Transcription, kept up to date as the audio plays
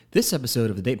This episode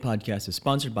of the Date Podcast is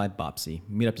sponsored by Bopsy.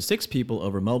 Meet up to 6 people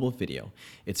over mobile video.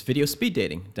 It's video speed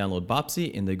dating. Download Bopsy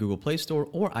in the Google Play Store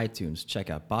or iTunes. Check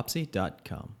out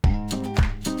bopsy.com.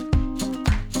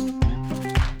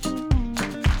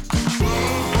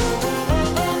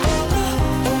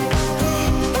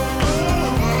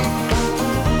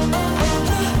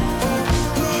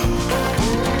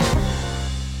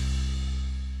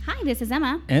 Hi, this is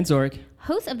Emma. And Zorik.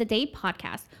 Host of the Date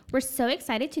Podcast. We're so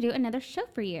excited to do another show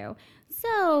for you.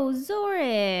 So,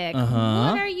 Zorik,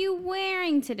 what are you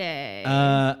wearing today?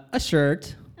 A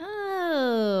shirt.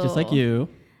 Oh. Just like you.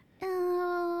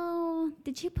 Oh.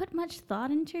 Did you put much thought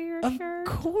into your shirt?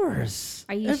 Of course.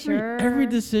 Are you sure? Every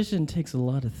decision takes a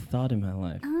lot of thought in my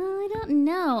life. I don't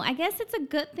know. I guess it's a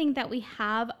good thing that we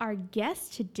have our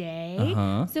guest today.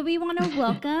 So we want to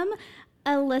welcome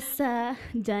Alyssa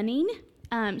Dineen.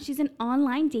 She's an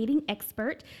online dating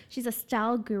expert. She's a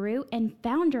style guru and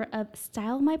founder of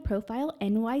Style My Profile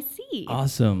NYC.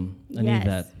 Awesome. I need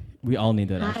that. We all need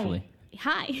that, actually.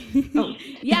 Hi. Oh.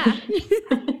 Yeah.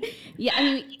 Yeah, I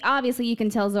mean, obviously you can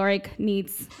tell Zorik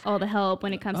needs all the help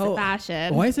when it comes to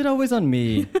fashion. Why is it always on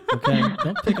me? Okay,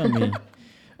 don't pick on me.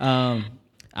 All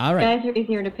right. Guys are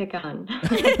easier to pick on.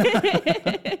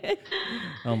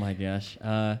 Oh my gosh.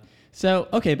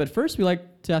 But first we like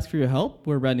to ask for your help.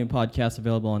 We're a brand new podcast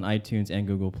available on iTunes and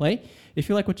Google Play. If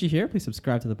you like what you hear, please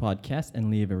subscribe to the podcast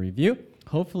and leave a review.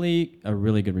 Hopefully a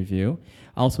really good review.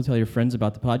 Also tell your friends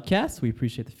about the podcast. We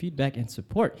appreciate the feedback and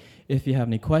support. If you have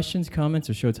any questions,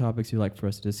 comments, or show topics you'd like for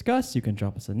us to discuss, you can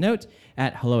drop us a note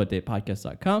at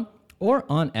hello@datepodcast.com or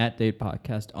on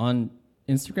 @datepodcast on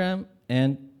Instagram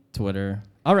and Twitter.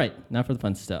 All right, now for the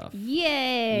fun stuff.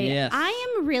 Yay. Yes.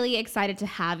 I am really excited to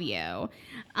have you.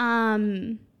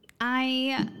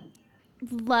 I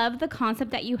love the concept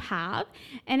that you have.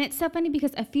 And it's so funny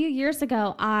because a few years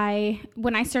ago,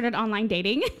 when I started online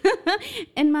dating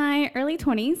in my early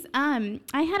 20s, I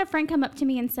had a friend come up to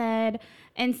me and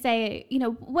say, you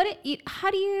know, how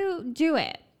do you do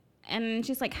it? And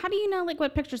she's like, how do you know like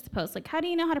what pictures to post? Like, how do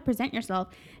you know how to present yourself?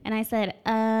 And I said,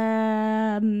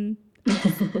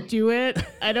 do it.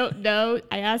 I don't know.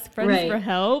 I asked friends for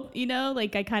help, you know,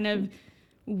 like I kind of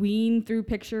wean through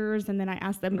pictures and then I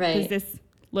ask them, does this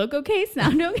look okay,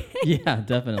 sound okay? Yeah,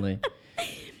 definitely.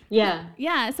 Yeah.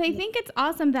 Yeah. So I think it's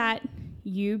awesome that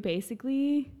you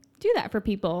basically do that for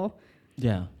people.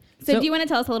 Yeah. So do you want to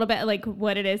tell us a little bit like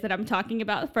what it is that I'm talking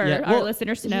about for our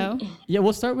listeners to know? Yeah,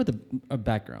 we'll start with a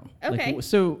background. Okay. Like,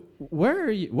 so where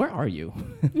are you? Where are you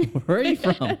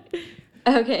from?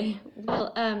 Okay.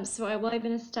 Well, I've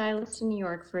been a stylist in New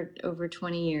York for over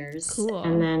 20 years. Cool.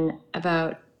 And then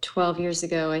about 12 years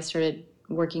ago, I started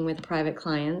working with private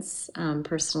clients,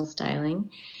 personal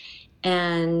styling,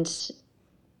 and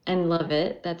love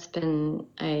it. That's been,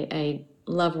 I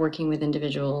love working with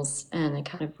individuals, and I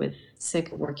kind of was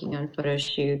sick of working on photo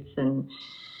shoots. And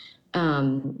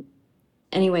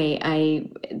anyway,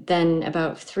 then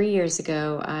about 3 years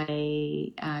ago,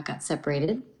 I got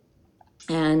separated.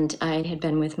 And I had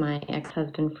been with my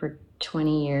ex-husband for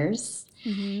 20 years,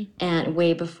 and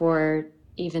way before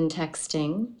even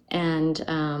texting. And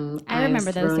I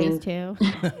remember those days too.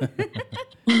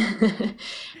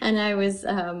 And I was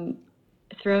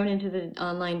thrown into the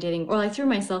online dating. Well, I threw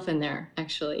myself in there,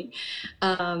 actually.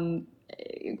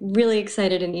 Really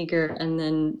excited and eager, and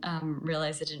then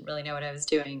realized I didn't really know what I was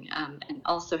doing, and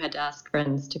also had to ask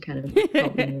friends to kind of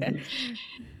help me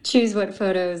choose what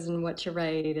photos and what to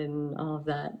write and all of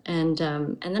that. And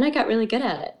then I got really good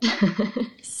at it.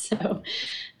 So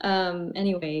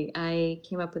anyway, I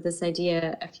came up with this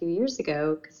idea a few years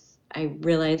ago because I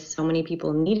realized so many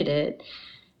people needed it,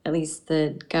 at least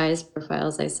the guys'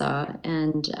 profiles I saw,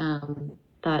 and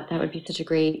thought that would be such a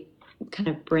great kind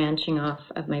of branching off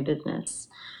of my business.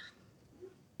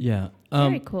 Yeah.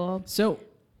 Very cool. So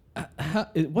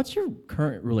what's your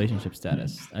current relationship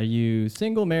status? Are you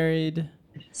single, married?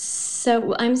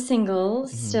 So I'm single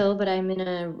still, but I'm in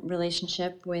a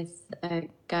relationship with a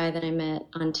guy that I met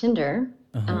on Tinder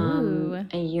a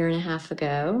year and a half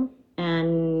ago.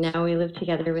 And now we live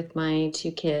together with my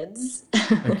 2 kids.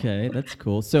 Okay, that's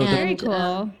cool. So very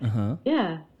cool.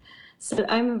 Yeah. So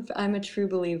I'm a true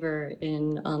believer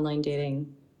in online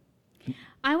dating.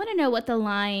 I want to know what the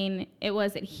line it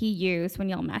was that he used when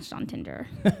y'all matched on Tinder.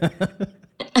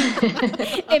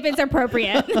 If it's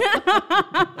appropriate.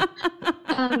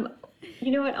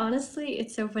 You know what? Honestly,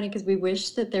 it's so funny because we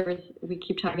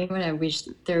keep talking about it. I wish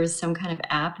there was some kind of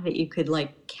app that you could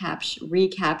like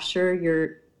recapture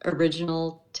your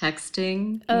original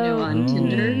texting, on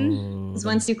Tinder. Because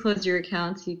once you close your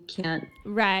accounts, you can't.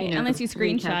 Right, unless you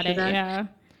screenshot it, yeah.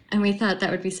 And we thought that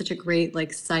would be such a great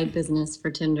like side business for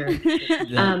Tinder.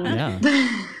 Yeah.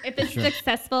 If it's a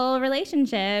successful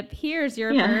relationship, here's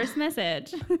your first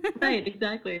message. Right,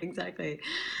 exactly.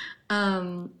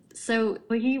 So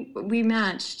we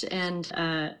matched,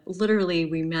 and literally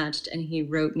we matched, and he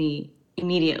wrote me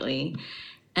immediately.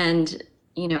 And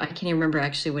I can't even remember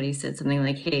actually what he said, something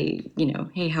like, hey,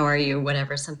 hey, how are you?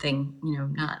 Whatever, something,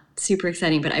 not super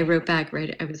exciting. But I wrote back,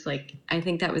 right? I was like, I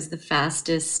think that was the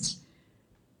fastest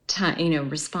time,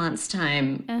 response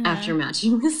time after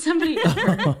matching with somebody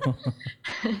ever.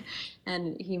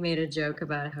 And he made a joke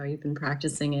about how he'd been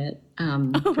practicing it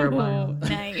for a while.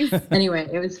 Nice. Anyway,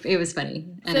 it was funny.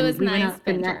 So it was we nice.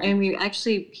 And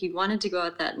he wanted to go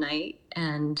out that night,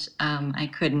 and I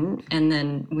couldn't. And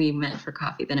then we met for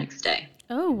coffee the next day.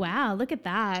 Oh wow! Look at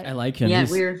that. I like him. Yeah,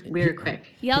 we were quick.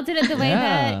 Y'all did it the way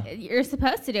that you're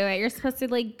supposed to do it. You're supposed to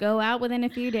like go out within a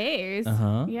few days.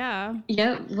 Yeah.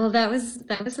 Yeah. Well, that was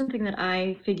something that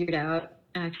I figured out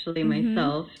actually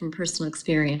myself from personal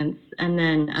experience, and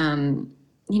then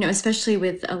especially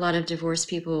with a lot of divorced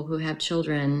people who have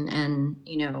children and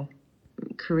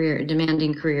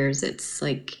demanding careers, it's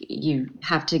like you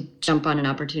have to jump on an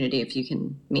opportunity if you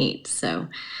can meet. So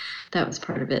that was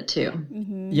part of it too.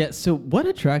 Yeah. So what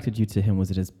attracted you to him? Was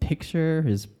it his picture,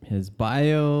 his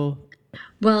bio?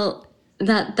 Well,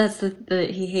 that's the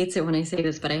he hates it when I say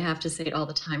this, but I have to say it all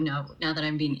the time now that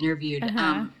I'm being interviewed.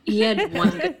 He had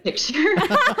one good picture,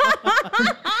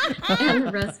 and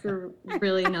the rest were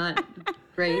really not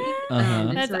great.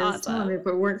 And That's so I was awesome. telling him, if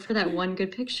it weren't for that one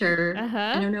good picture,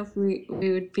 I don't know if we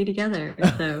would be together.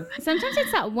 So sometimes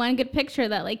it's that one good picture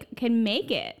that like can make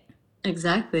it.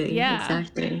 Exactly.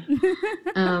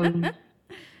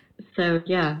 So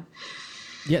yeah.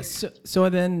 Yes. So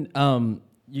then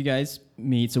you guys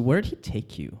meet. So where did he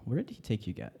take you? Where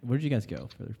did you guys go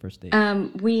for the first date?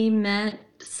 We met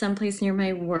someplace near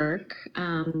my work.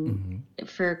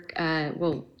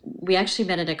 We actually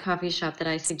met at a coffee shop that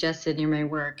I suggested near my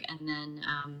work, and then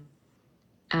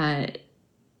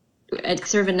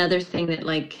it's sort of another thing that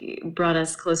like brought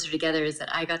us closer together is that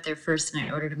I got there first and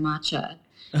I ordered a matcha.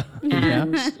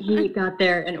 And he got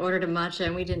there and ordered a matcha,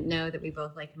 and we didn't know that we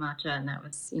both liked matcha, and that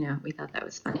was, we thought that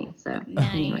was funny. So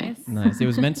anyway. Nice. It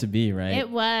was meant to be, right? It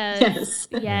was.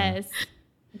 Yes.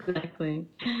 Exactly.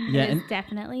 Yeah, it was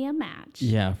definitely a match.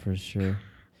 Yeah, for sure.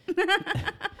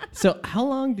 So how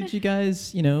long did you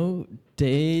guys,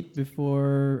 date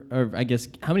before, or I guess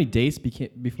how many dates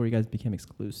before you guys became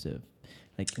exclusive?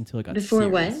 Like until it got Before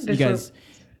serious? what? You guys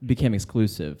became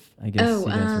exclusive, I guess.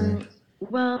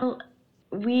 Well,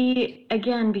 we,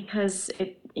 again, because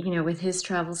it, with his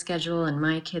travel schedule and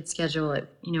my kid's schedule,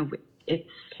 it's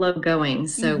slow going.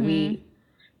 So we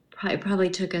probably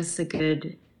took us a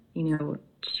good,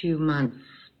 2 months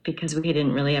because we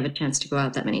didn't really have a chance to go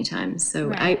out that many times.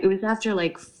 So it was after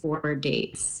like 4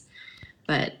 dates,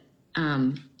 but,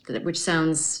 which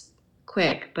sounds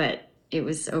quick, but it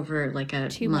was over like a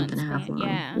 2 month and a months, half long.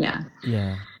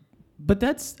 Yeah. But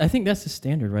I think that's the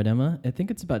standard, right, Emma? I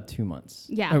think it's about 2 months.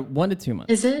 Yeah. Or 1 to 2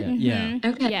 months. Is it? Yeah.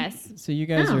 Okay. Yes. So you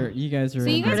guys are. So you guys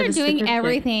are doing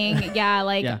everything. Yeah,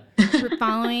 like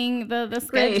following the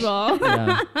schedule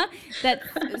that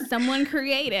someone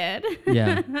created.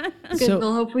 Yeah. Good. So,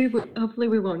 well, hopefully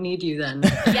we won't need you then.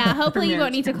 Yeah. Hopefully you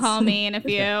won't need to call me in a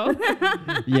few.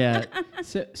 yeah.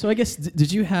 So I guess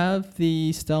did you have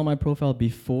the Style My profile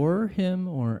before him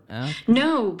or after?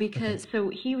 No, because so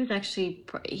he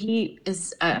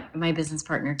is my business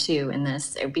partner too in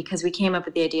this because we came up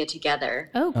with the idea together.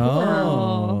 Oh, cool.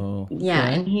 Oh. Yeah,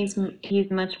 okay. and he's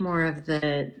much more of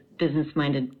the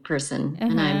business-minded person,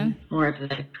 and I'm more of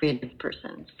the creative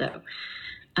person. So,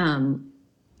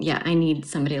 I need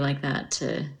somebody like that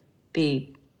to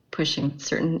be pushing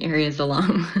certain areas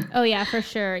along. Oh yeah, for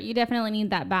sure. You definitely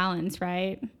need that balance,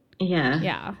 right? Yeah.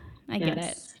 Yeah, I get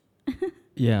it.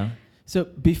 Yeah. So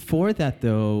before that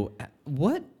though,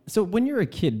 so when you were a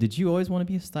kid, did you always want to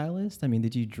be a stylist? I mean,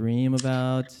 did you dream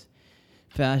about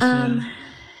fashion?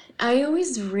 I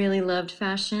always really loved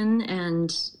fashion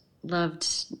and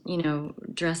loved,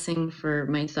 dressing for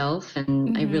myself.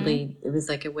 And it was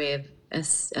like a way of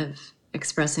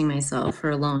expressing myself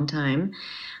for a long time.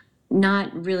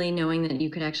 Not really knowing that you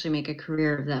could actually make a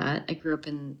career of that. I grew up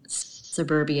in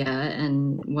suburbia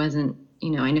and wasn't,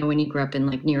 I know when you grew up in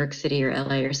like New York City or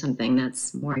LA or something,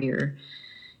 that's more you're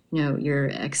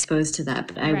exposed to that,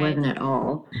 but I wasn't at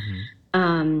all.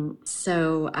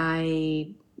 So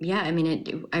I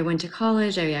went to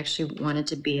college. I actually wanted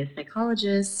to be a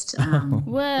psychologist.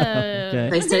 Whoa. Okay.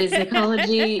 I studied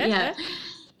psychology.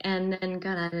 And then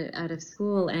got out of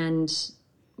school and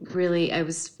really, I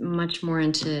was much more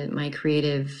into my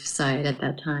creative side at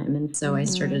that time. And so I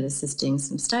started assisting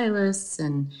some stylists,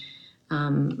 and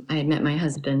I had met my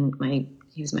husband,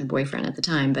 he was my boyfriend at the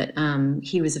time, but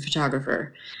he was a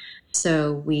photographer.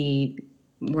 So we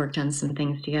worked on some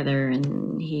things together,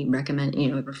 and he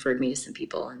referred me to some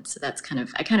people. And so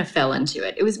I kind of fell into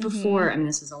it. It was before, I mean,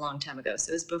 this was a long time ago.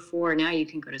 So it was before, now you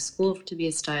can go to school to be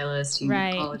a stylist, you can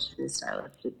go to college to be a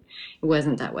stylist. It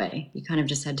wasn't that way. You kind of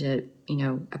just had to,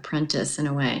 apprentice in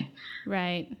a way.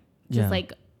 Right. Just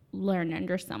like learn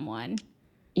under someone.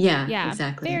 Yeah,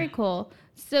 exactly. Very cool.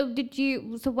 So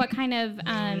what kind of,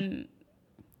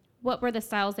 what were the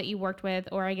styles that you worked with,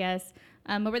 or I guess,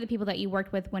 what were the people that you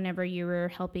worked with whenever you were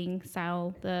helping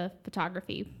style the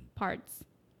photography parts?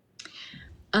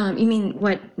 You mean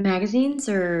what, magazines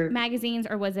or? Magazines,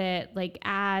 or was it like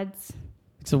ads?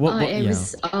 So what it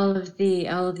was all of the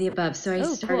above. So I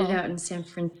started out in San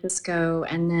Francisco,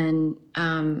 and then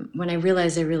when I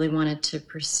realized I really wanted to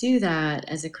pursue that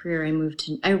as a career,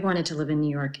 I wanted to live in New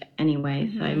York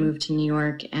anyway. So I moved to New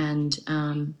York, and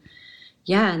and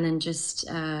then just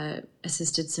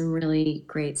assisted some really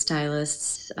great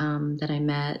stylists that I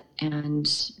met,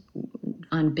 and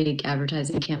on big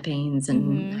advertising campaigns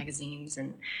and magazines.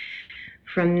 And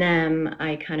from them,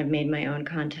 I kind of made my own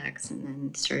contacts, and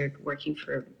then started working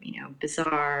for,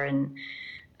 Bazaar and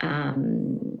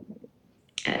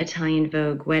Italian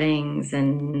Vogue weddings.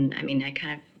 And I mean, I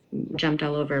kind of jumped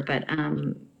all over, but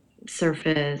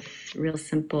Surface, Real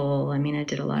Simple. I mean, I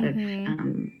did a lot of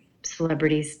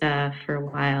celebrity stuff for a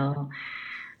while.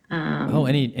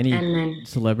 Any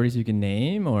celebrities you can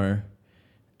name, or?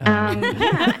 No,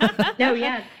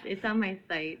 it's on my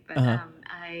site. But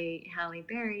Halle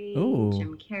Berry,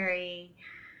 Jim Carrey,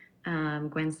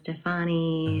 Gwen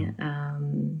Stefani.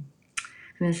 And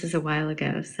this is a while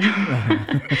ago. So.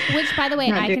 Which, by the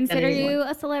way, I consider you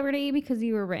a celebrity because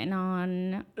you were written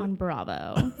on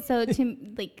Bravo. So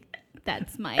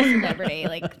that's my celebrity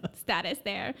status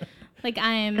there.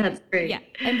 That's great. Yeah,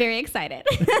 I'm very excited.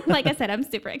 Like I said, I'm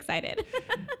super excited.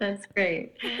 That's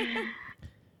great.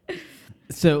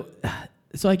 So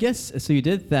I guess, so you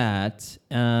did that,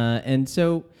 and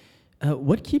so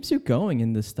what keeps you going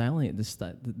in the styling,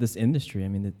 this industry? I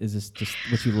mean, is this just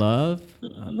what you love?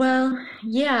 Well,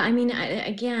 yeah. I mean,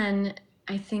 I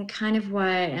think kind of why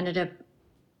I ended up,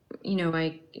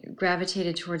 I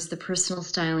gravitated towards the personal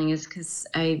styling is because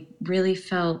I really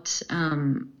felt.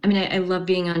 I love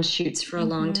being on shoots for a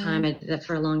long time. I did that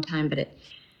for a long time, but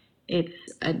it's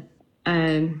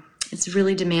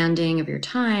really demanding of your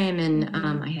time. And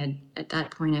at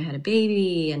that point I had a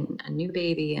baby, and a new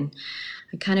baby, and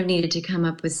I kind of needed to come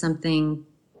up with something.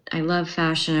 I love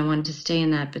fashion. I wanted to stay in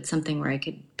that, but something where I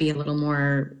could be a little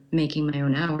more making my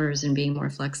own hours and being more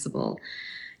flexible.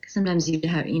 Because sometimes you'd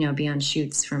have, be on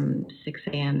shoots from 6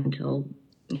 a.m. until,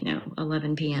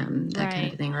 11 p.m., that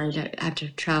kind of thing. Or I'd have to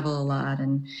travel a lot.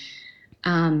 And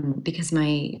because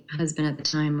my husband at the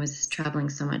time was traveling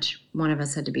so much, one of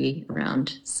us had to be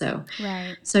around. So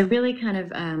I really kind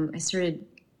of, I started,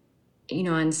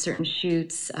 on certain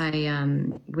shoots, I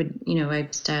I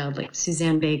styled like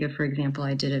Suzanne Vega, for example.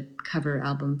 I did a cover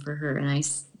album for her, and I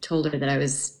told her that I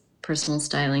was personal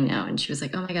styling now, and she was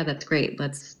like, "Oh my God, that's great.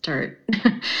 Let's start.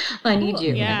 I need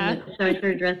you." Yeah. So I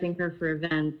started dressing her for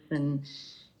events, and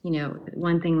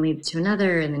one thing leads to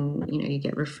another, and then you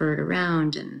get referred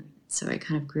around, and so I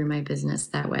kind of grew my business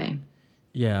that way.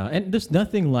 Yeah, and there's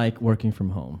nothing like working from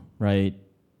home, right?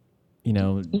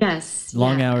 Yes,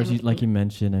 long hours, like you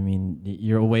mentioned. I mean,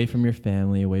 you're away from your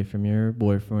family, away from your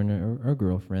boyfriend or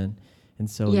girlfriend, and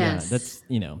so that's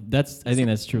I think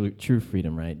that's true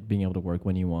freedom, right? Being able to work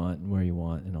when you want, where you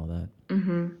want, and all that.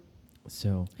 Mm-hmm.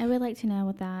 So I would like to know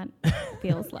what that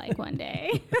feels like one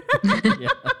day.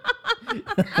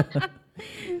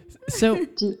 So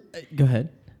go ahead.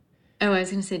 Oh, I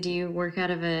was going to say, do you work out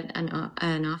of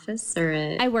an office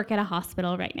or I work at a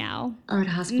hospital right now. Oh, at a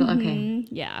hospital. Okay.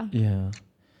 Yeah. Yeah.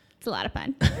 It's a lot of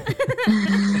fun.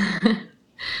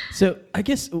 So I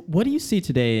guess, what do you see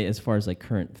today as far as like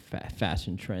current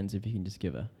fashion trends? If you can just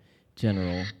give a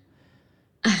general.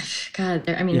 God,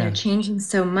 they're changing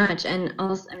so much, and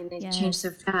also, they change so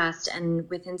fast. And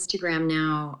with Instagram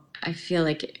now, I feel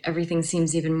like everything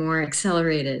seems even more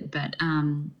accelerated. But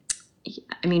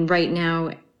right now,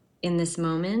 in this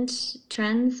moment,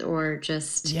 trends, or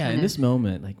just in this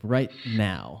moment, like right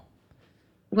now.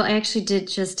 Well, I actually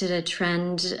just did a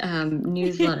trend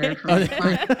newsletter for my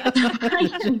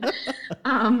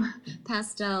client.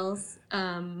 Pastels,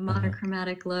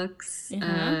 monochromatic looks,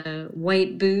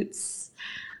 white boots.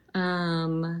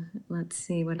 Let's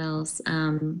see what else.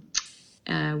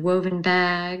 Woven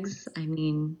bags.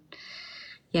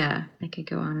 yeah, I could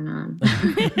go on and on.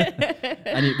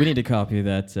 We need to copy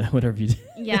that, whatever you do.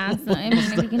 Yeah, so I mean,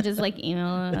 if you can just like email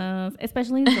us,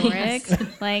 especially Zoric,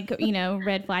 Yes. like,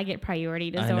 red flag it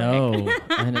priority to I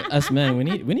Zoric. know. Us men,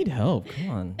 we need help. Come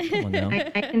on now.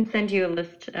 I can send you a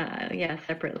list,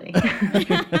 separately.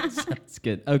 That's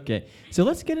good. Okay, so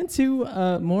let's get into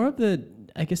more of the,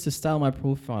 I guess, the style my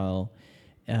profile,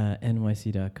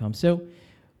 NYC.com. So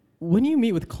when you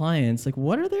meet with clients, like,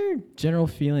 what are their general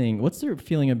feeling? What's their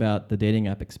feeling about the dating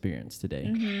app experience today?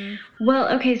 Mm-hmm. Well,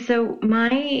 okay, so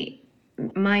my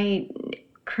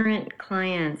current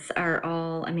clients are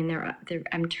all, I mean, they're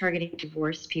I'm targeting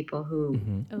divorced people who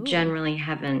Mm-hmm. Ooh. generally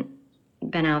haven't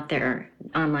been out there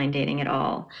online dating at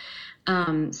all.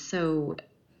 So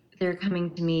they're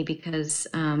coming to me because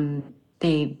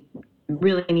they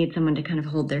really need someone to kind of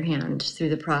hold their hand through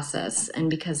the process.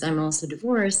 And because I'm also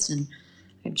divorced and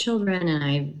I have children and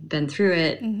I've been through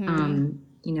it,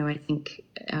 I think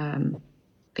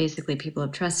basically people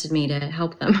have trusted me to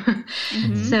help them.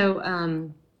 So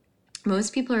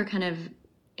most people are kind of,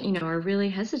 are really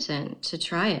hesitant to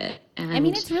try it. And I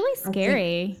mean, it's really I think,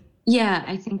 scary. yeah,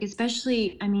 I think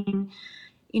especially, I mean,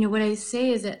 what I say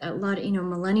is that a lot of,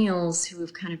 millennials who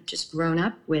have kind of just grown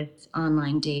up with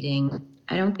online dating,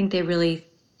 I don't think they really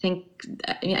think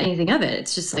anything of it.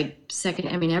 It's just like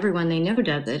everyone they know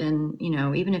does it. And,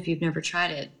 even if you've never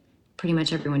tried it, pretty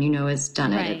much everyone has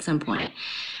done it Right. at some point.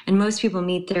 And most people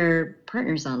meet their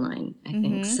partners online, I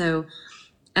think. So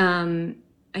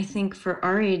I think for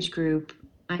our age group,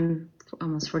 I'm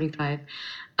almost 45,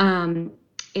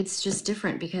 it's just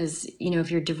different because,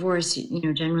 if you're divorced,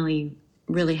 generally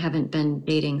really haven't been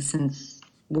dating since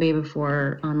way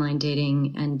before online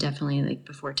dating and definitely like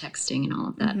before texting and all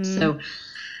of that. So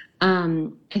I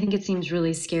think it seems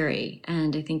really scary.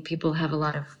 And I think people have a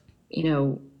lot of,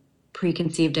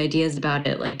 preconceived ideas about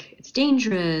it, like it's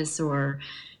dangerous or,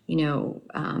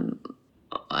 and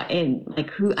like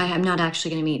who I am not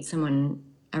actually going to meet someone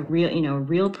a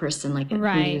real person like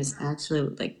Right. who's actually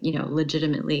like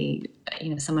legitimately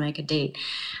someone I could date.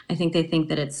 I think they think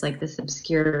that it's like this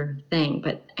obscure thing,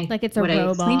 but Like it's a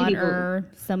robot or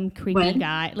some creepy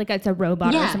guy. Like it's a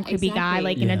robot or some creepy guy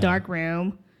like in a dark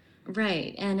room.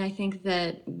 Right. And I think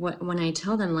that when I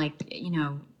tell them like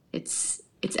it's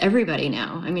everybody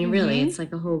now. I mean, really, it's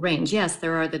like a whole range. Yes,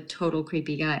 there are the total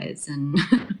creepy guys and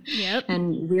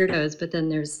and weirdos, but then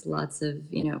there's lots of,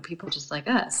 people just like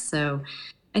us. So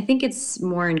I think it's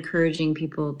more encouraging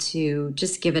people to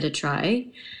just give it a try.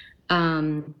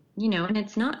 And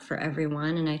it's not for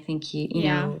everyone. And I think,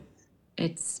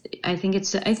 I think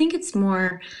it's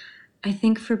more, I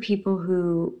think for people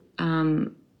who,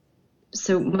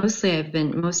 so mostly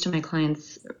most of my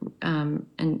clients,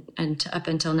 and up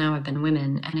until now have been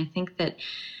women. And I think that,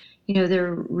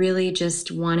 they're really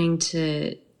just wanting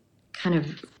to kind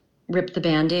of rip the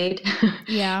Band-Aid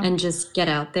and just get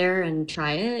out there and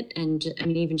try it. And I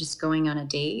mean, even just going on a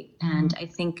date. And I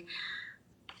think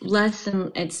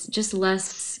it's just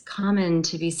less common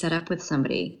to be set up with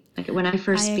somebody. Like when I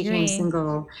first became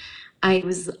single, I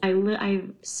have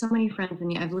so many friends,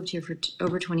 and I've lived here for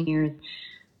over 20 years.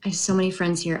 I have so many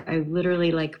friends here. I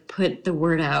literally like put the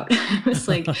word out. I was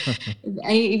like,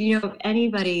 if you know of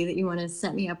anybody that you want to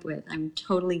set me up with, I'm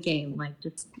totally game. Like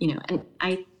just, and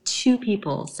 2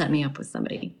 people set me up with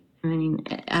somebody. I mean,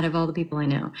 out of all the people I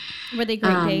know. Were they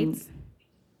great dates?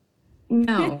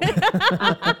 No,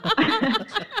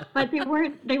 but they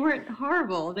weren't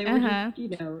horrible. They were just,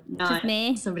 not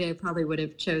just somebody I probably would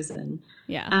have chosen.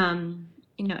 Yeah. And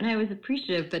I was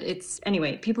appreciative, but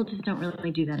anyway, people just don't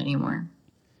really do that anymore.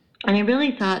 And I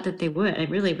really thought that they would. I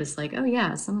really was like, oh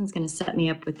yeah, someone's going to set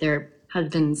me up with their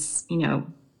husband's,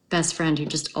 best friend who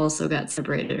just also got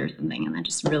separated or something. And that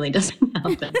just really doesn't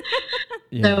happen.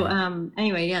 So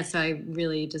anyway, so I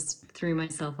really just threw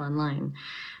myself online.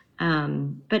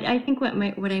 But I think what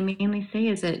I mainly say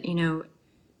is that,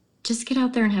 just get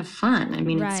out there and have fun. I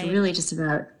mean, it's really just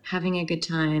about having a good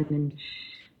time. And,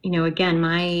 again,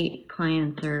 my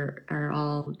clients are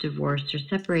all divorced or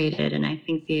separated. And I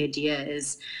think the idea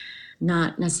is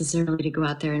not necessarily to go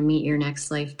out there and meet your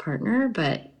next life partner,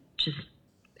 but just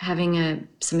having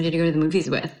somebody to go to the movies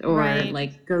with or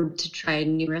like go to try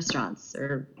new restaurants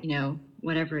or,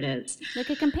 whatever it is. Like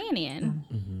a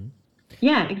companion.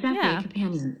 Yeah, exactly. A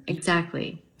companion.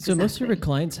 Exactly. So most of your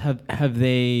clients, have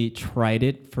they tried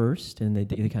it first and they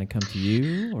kind of come to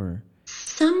you, or?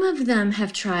 Some of them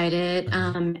have tried it.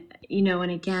 And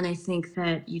again, I think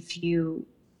that if you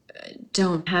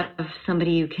don't have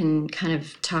somebody you can kind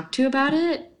of talk to about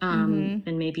it, then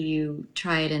maybe you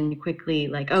try it and quickly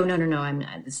like, oh, no,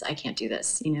 I can't do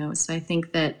this, So I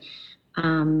think that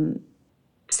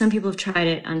some people have tried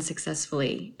it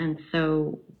unsuccessfully. And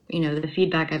so, the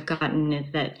feedback I've gotten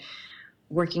is that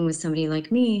working with somebody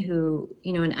like me who,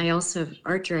 and I also have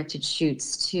art directed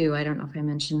shoots too. I don't know if I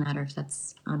mentioned that or if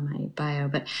that's on my bio,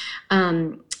 but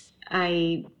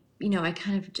I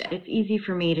kind of, it's easy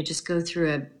for me to just go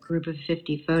through a group of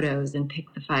 50 photos and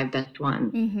pick the 5 best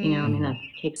ones. That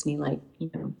takes me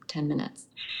 10 minutes.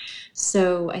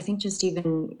 So I think just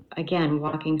even, again,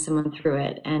 walking someone through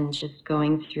it and just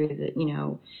going through the,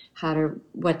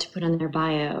 what to put on their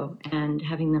bio and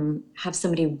having them have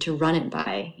somebody to run it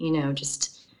by,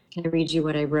 just kind of read you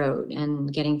what I wrote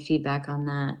and getting feedback on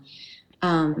that.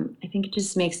 I think it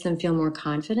just makes them feel more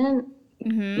confident,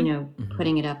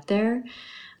 putting it up there.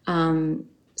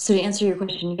 So to answer your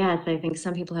question, yes, I think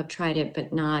some people have tried it,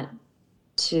 but not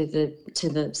to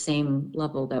the same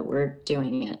level that we're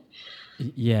doing it.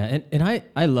 Yeah, and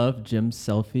I love Jim's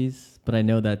selfies, but I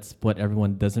know that's what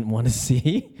everyone doesn't want to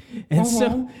see. And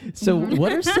so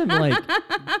what are some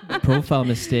profile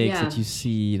mistakes that you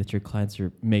see that your clients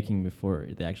are making before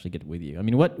they actually get with you? I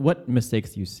mean, what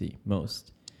mistakes do you see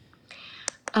most?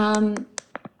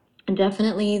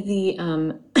 Definitely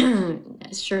the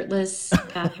shirtless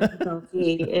bathroom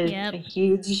selfie is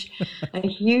a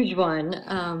huge one.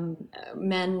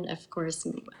 Men, of course,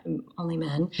 only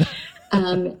men.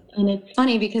 And it's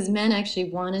funny because men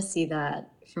actually want to see that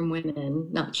from women,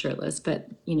 not shirtless, but,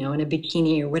 in a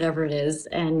bikini or whatever it is.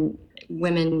 And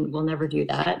women will never do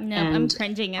that. No, and, I'm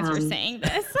cringing as you're saying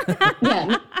this.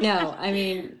 Yeah, no, I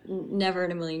mean, never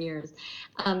in a million years.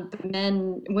 But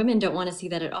women don't want to see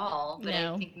that at all. But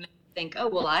I think men think, oh,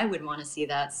 well, I would want to see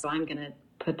that, so I'm going to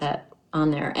put that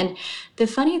on there. And the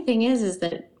funny thing is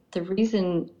that the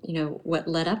reason, what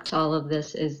led up to all of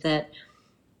this is that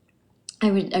I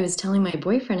was telling my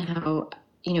boyfriend how,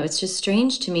 it's just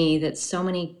strange to me that so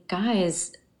many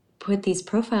guys put these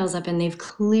profiles up and they've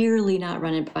clearly not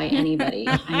run it by anybody.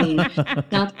 I mean,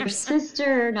 not their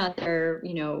sister, not their,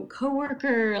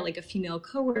 coworker, like a female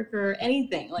coworker,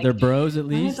 anything. Like their bros at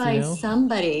least, by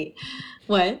somebody.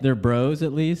 What? They're bros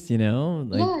at least, even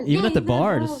at the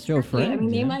bar, just show friends. I mean,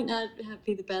 they might not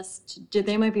be the best.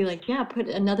 They might be like, yeah, put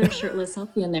another shirtless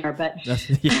selfie in there. But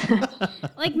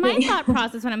like my thought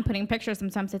process when I'm putting pictures,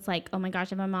 sometimes it's like, oh my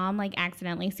gosh, if my mom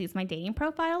accidentally sees my dating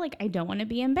profile, I don't want to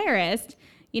be embarrassed.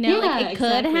 It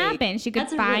could happen. She could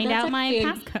find out my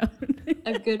passcode.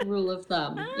 A good rule of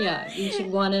thumb. Yeah, you should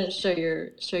want to show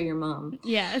your mom.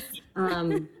 Yes.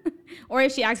 Or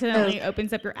if she accidentally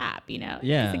opens up your app,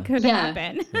 Yeah. It could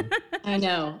happen. I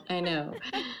know.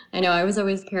 I was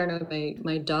always paranoid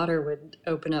my daughter would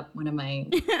open up one of my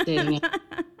dating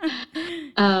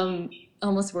apps.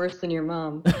 Almost worse than your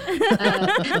mom.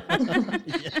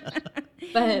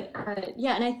 But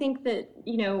and I think that,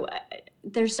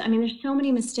 there's so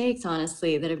many mistakes,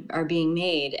 honestly, that are being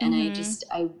made. And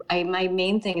my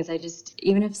main thing is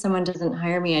even if someone doesn't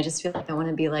hire me, I just feel like I want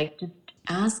to be just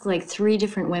ask 3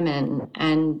 different women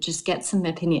and just get some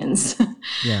opinions.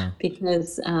 Yeah.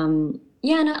 Because, and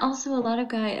also a lot of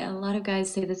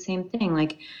guys say the same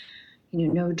thing,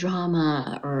 no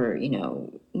drama or,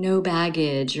 no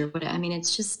baggage or what. I mean,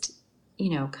 it's just,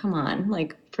 come on.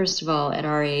 First of all, at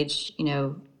our age,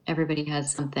 everybody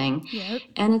has something. Yep.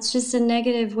 And it's just a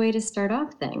negative way to start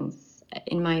off things,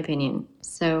 in my opinion.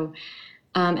 So,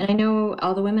 and I know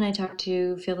all the women I talk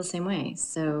to feel the same way.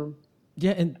 So.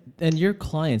 Yeah, and your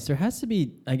clients, there has to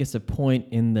be, I guess, a point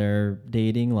in their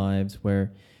dating lives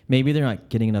where maybe they're not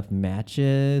getting enough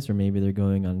matches, or maybe they're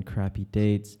going on crappy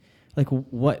dates.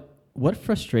 What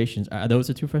frustrations are those?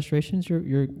 The 2 frustrations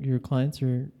your clients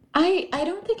are? I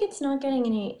don't think it's not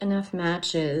getting enough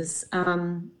matches.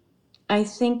 I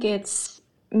think it's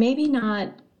maybe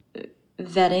not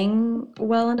vetting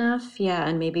well enough,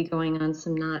 and maybe going on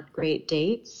some not great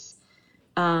dates.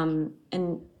 And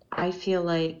I feel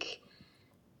like,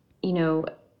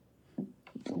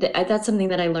 that's something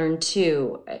that I learned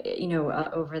too,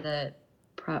 over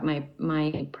my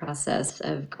process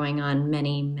of going on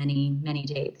many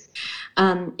dates,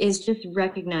 is just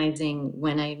recognizing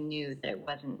when I knew that it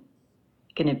wasn't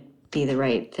going to be the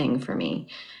right thing for me.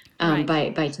 By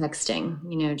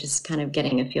texting, just kind of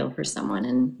getting a feel for someone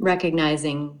and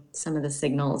recognizing some of the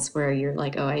signals where you're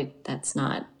like, oh, that's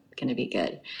not going to be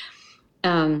good.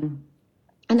 And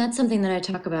that's something that I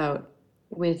talk about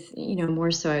with,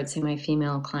 more so I would say my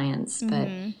female clients, but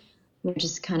we're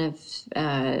just kind of,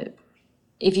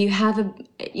 if you have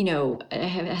I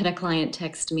had a client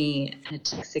text me in a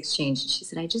text exchange, and she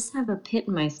said, I just have a pit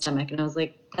in my stomach. And I was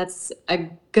like, that's a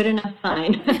good enough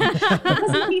sign.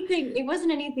 It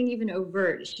wasn't anything even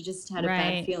overt. She just had a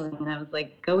bad feeling. And I was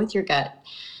like, go with your gut.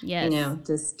 Yes.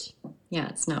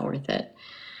 It's not worth it.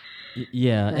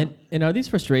 Yeah. So. And are these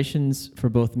frustrations for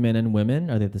both men and women?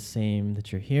 Are they the same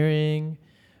that you're hearing?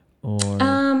 Or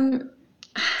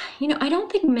I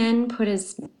don't think men put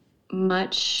as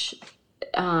much,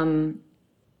 um,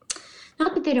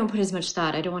 not that they don't put as much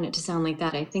thought. I don't want it to sound like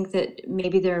that. I think that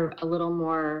maybe they're a little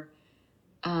more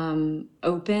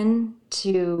open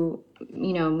to,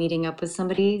 meeting up with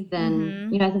somebody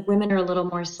than, I think women are a little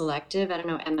more selective. I don't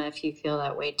know, Emma, if you feel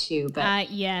that way too, but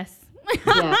Yes.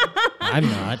 yeah. I'm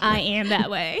not. I am that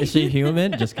way. Is she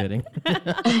human? Just kidding.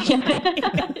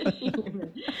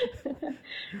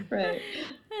 Right.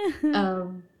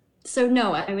 So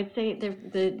no, I would say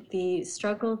the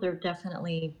struggles are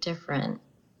definitely different.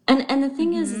 And the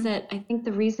thing is that I think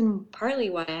the reason partly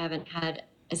why I haven't had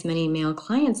as many male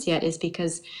clients yet is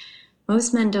because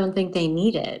most men don't think they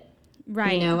need it.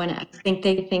 Right. And I think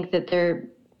they think that their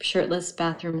shirtless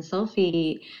bathroom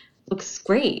selfie looks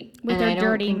great. With And their I don't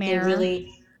dirty think mirror. they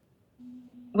really.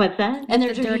 What's that? With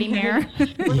their dirty mirror.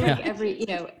 Or Yeah.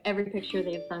 like every picture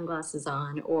they have sunglasses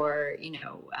on, or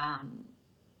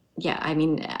yeah. I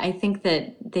mean, I think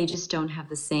that they just don't have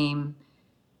the same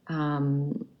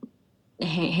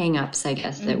hang-ups, I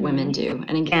guess, that women do.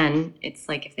 And again, it's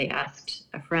like if they asked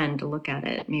a friend to look at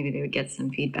it, maybe they would get some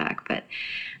feedback. But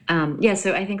yeah,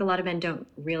 so I think a lot of men don't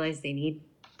realize they need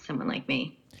someone like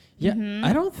me. Yeah,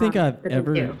 I don't think But they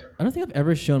do. I don't think I've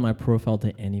ever shown my profile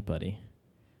to anybody.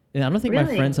 And I don't think my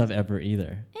Really? friends have ever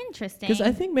either. Interesting. Because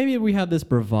I think maybe we have this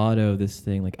bravado, this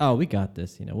thing like, oh, we got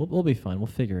this. We'll be fine. We'll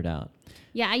figure it out.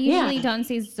 Yeah, I usually Yeah. don't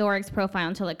see Zorig's profile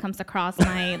until it comes across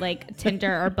my like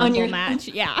Tinder or On Bumble your- match.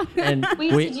 Yeah. And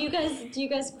Wait, so do you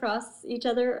guys cross each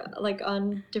other like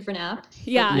on different apps?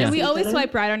 Yeah, Like, you and we see each always other?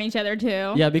 swipe right on each other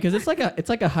too. yeah, because it's like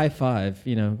a high five.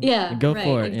 Yeah, go right,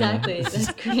 for it. exactly.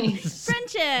 That's great.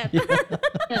 Friendship.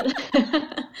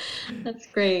 That's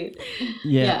great.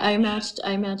 Yeah. I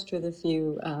matched with a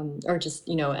few, or just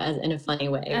as in a funny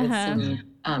way with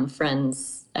some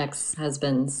friends,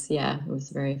 ex-husbands. Yeah, it was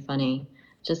very funny.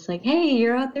 Just like, hey,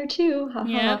 you're out there too. Ha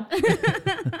Yeah.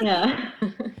 ha. Yeah.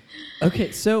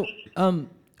 Okay, so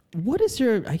what is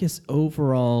your, I guess,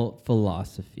 overall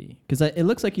philosophy? Because it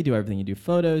looks like you do everything. You do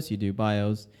photos, you do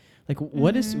bios. Like,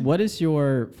 what is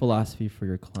your philosophy for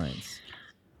your clients?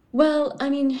 Well, I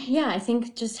mean, yeah, I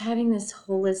think just having this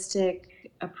holistic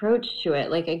approach to it.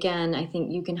 Like again, I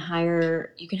think you can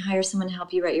hire someone to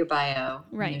help you write your bio.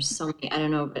 Right. And there's so many, I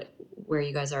don't know where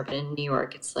you guys are, but in New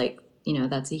York, it's like,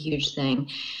 that's a huge thing.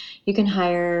 You can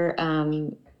hire,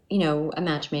 a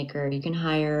matchmaker. You can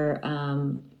hire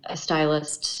a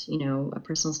stylist, a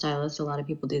personal stylist. A lot of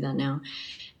people do that now.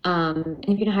 And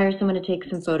you can hire someone to take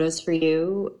some photos for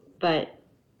you, but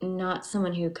not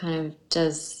someone who kind of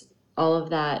does all of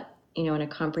that, in a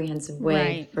comprehensive way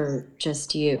Right. for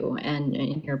just you and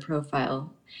in your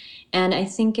profile. And I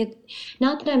think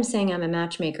not that I'm saying I'm a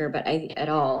matchmaker, but at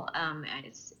all.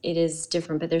 It is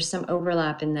different, but there's some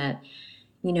overlap in that,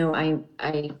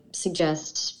 I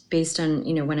suggest based on,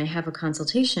 when I have a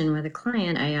consultation with a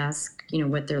client, I ask,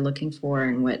 what they're looking for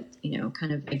and what,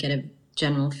 kind of I get a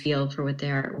general feel for what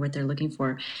they're looking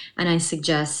for. And I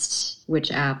suggest which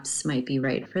apps might be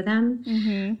right for them.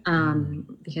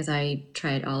 Because I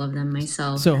tried all of them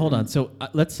myself. So hold on. So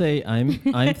let's say I'm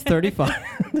 35.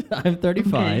 I'm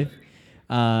 35. Okay.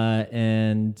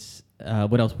 And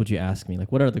what else would you ask me?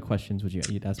 Like, what other questions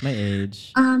you'd ask my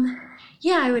age?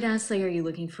 Yeah, I would ask, like, are you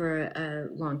looking for a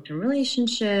long-term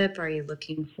relationship? Are you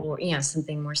looking for,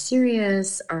 something more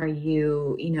serious? Are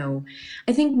you,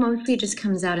 I think mostly it just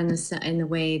comes out in the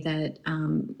way that,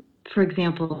 for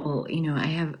example, I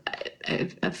have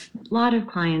a lot of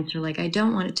clients are like, I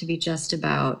don't want it to be just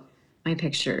about my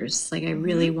pictures. Like, I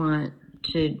really want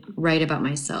to write about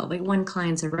myself. Like, one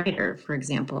client's a writer, for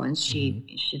example, and she's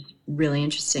really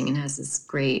interesting and has this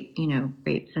great,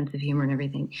 great sense of humor and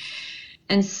everything.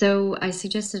 And so I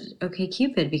suggested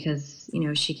OkCupid because,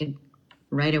 she could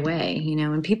right away,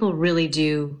 and people really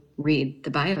do read the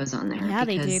bios on there. Yeah,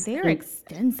 they do. because They're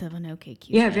extensive on OkCupid.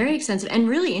 Yeah, very extensive and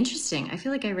really interesting. I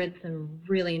feel like I read some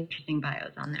really interesting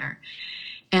bios on there.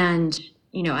 And,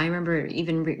 I remember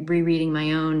even rereading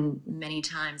my own many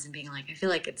times and being like, I feel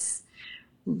like it's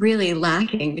really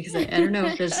lacking because I don't know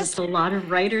if there's just a lot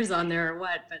of writers on there or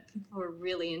what, but people were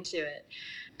really into it.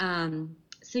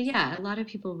 So yeah, a lot of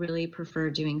people really prefer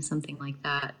doing something like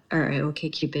that or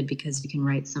OkCupid because you can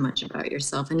write so much about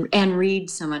yourself and read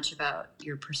so much about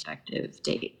your prospective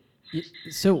date.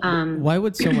 So why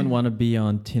would someone want to be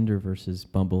on Tinder versus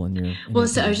Bumble in your? Well,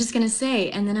 so I was just going to say,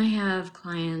 and then I have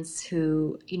clients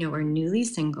who, are newly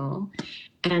single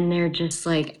and they're just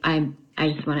like, I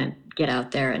just want to get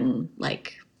out there and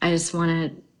like, I just want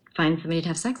to find somebody to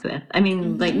have sex with. I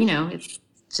mean, like,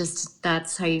 just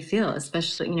that's how you feel,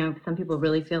 especially, some people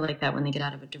really feel like that when they get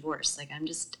out of a divorce. Like, I'm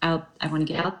just out, I want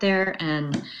to get out there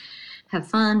and have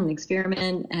fun and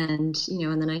experiment. And,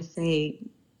 and then I say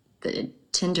the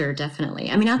Tinder, definitely.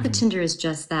 I mean, not that Tinder is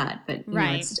just that, but,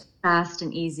 Right. it's a fast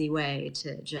and easy way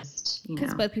to just,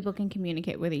 Because both people can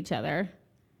communicate with each other.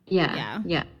 Yeah.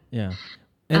 Yeah.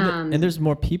 And there's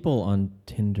more people on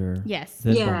Tinder than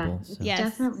Bumble. So. It's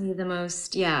definitely the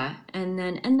most, And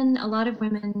then a lot of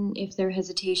women, if their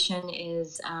hesitation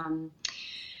is,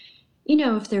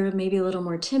 if they're maybe a little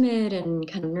more timid and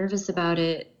kind of nervous about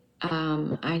it,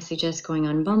 I suggest going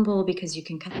on Bumble because you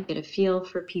can kind of get a feel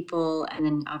for people. And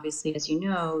then obviously, as you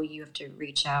have to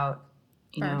reach out,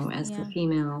 as the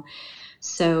female.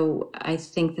 So I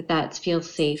think that feels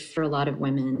safe for a lot of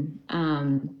women.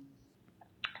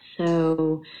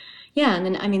 And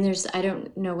then, I mean, I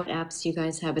don't know what apps you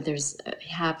guys have, but there's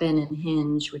Happen and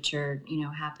Hinge, which are,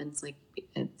 Happen's like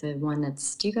the one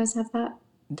do you guys have that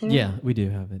there? Yeah, we do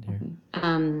have it here.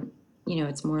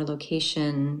 It's more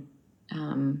location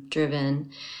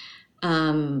driven.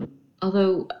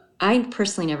 Although I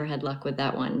personally never had luck with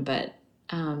that one, but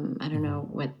I don't know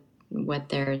what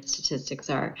their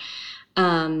statistics are.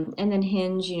 And then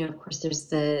Hinge, of course, there's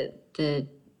the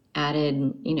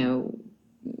added,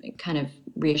 kind of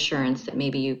reassurance that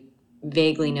maybe you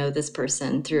vaguely know this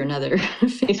person through another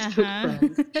Facebook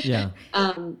friend. Yeah.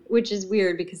 Which is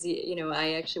weird because,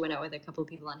 I actually went out with a couple of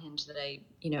people on Hinge that they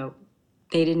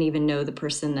didn't even know the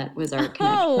person that was our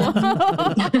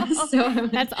connection. So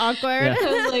that's awkward.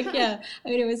 I was like, I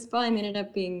mean, it was fine. They ended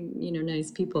up being,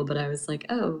 nice people, but I was like,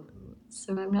 oh,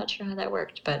 so I'm not sure how that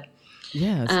worked, but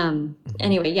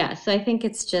anyway, so I think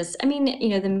it's just, I mean,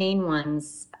 the main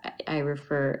ones I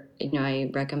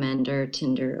recommend are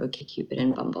Tinder, OkCupid,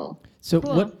 and Bumble. So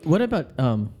what about,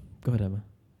 go ahead, Emma.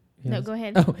 No, go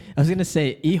ahead. Oh, I was going to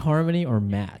say eHarmony or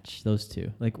Match, those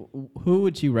two. Like, who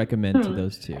would you recommend to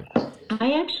those two?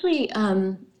 I actually,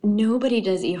 nobody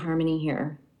does eHarmony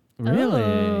here. Really?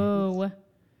 Oh.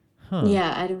 Huh.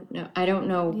 Yeah, I don't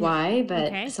know why,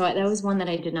 but so that was one that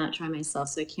I did not try myself,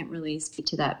 so I can't really speak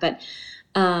to that. But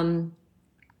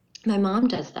my mom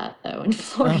does that though in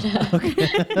Florida. Oh, okay.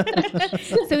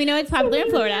 So we know it's popular in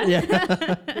Florida.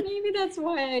 Yeah. Maybe that's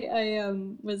why I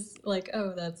was like,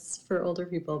 oh, that's for older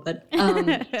people, but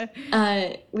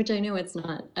which I know it's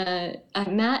not.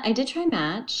 I did try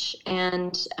Match,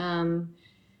 and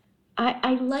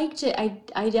I liked it. I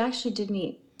actually did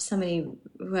meet somebody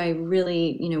who I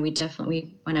really,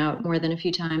 we went out more than a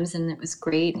few times, and it was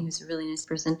great. He was a really nice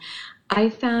person. I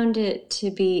found it to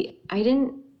be, I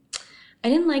didn't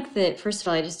like first of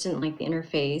all, I just didn't like the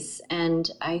interface, and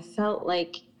I felt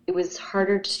like it was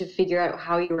harder to figure out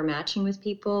how you were matching with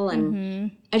people,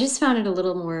 and I just found it a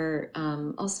little more,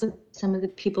 also some of the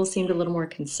people seemed a little more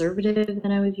conservative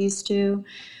than I was used to.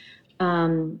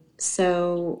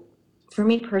 So for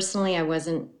me personally, I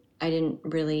didn't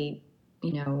really,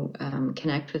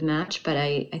 connect with Match, but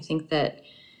I think that,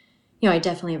 I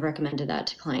definitely have recommended that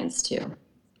to clients too.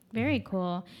 Very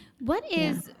cool. What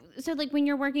is, so like when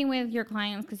you're working with your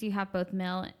clients, because you have both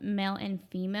male and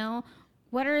female,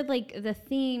 what are like the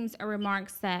themes or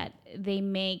remarks that they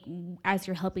make as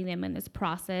you're helping them in this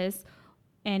process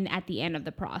and at the end of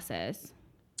the process?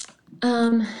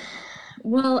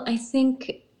 Well, I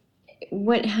think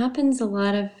what happens a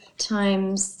lot of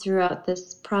times throughout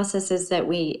this process is that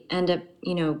we end up,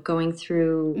 going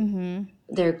through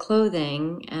their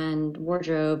clothing and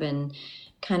wardrobe and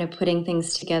kind of putting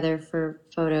things together for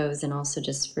photos and also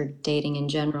just for dating in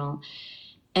general.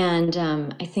 And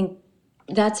I think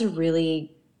that's even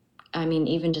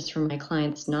just for my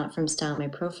clients, not from Style My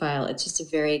Profile, it's just a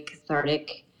very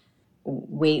cathartic,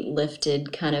 weight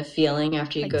lifted kind of feeling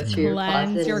after you go through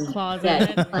your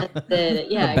closet.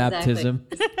 Yeah, baptism.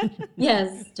 Exactly.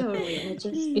 Yes, totally. And it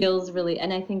just feels really,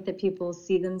 and I think that people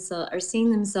seeing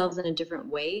themselves in a different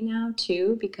way now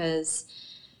too, because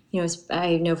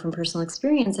I know from personal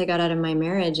experience, I got out of my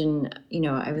marriage and,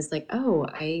 I was like, oh,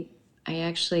 I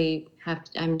actually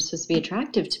I'm supposed to be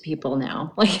attractive to people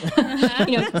now. Like,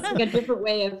 it's like a different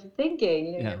way of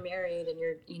thinking. You're married and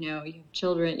you have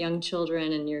children, young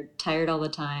children, and you're tired all the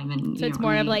time. And so it's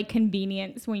more of like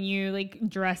convenience when you like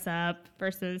dress up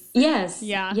versus. Yes.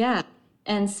 Yeah.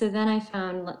 And so then I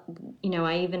found,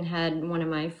 I even had one of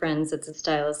my friends that's a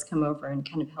stylist come over and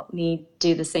kind of help me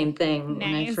do the same thing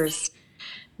when I first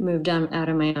moved out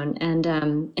on my own, and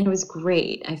it was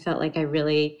great. I felt like I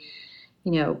really,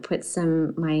 put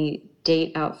my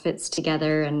date outfits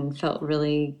together and I felt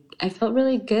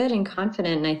really good and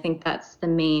confident. And I think that's the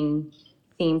main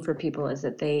theme for people, is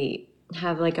that they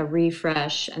have like a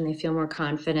refresh and they feel more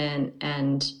confident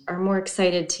and are more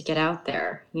excited to get out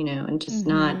there, and just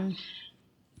not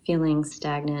feeling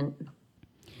stagnant.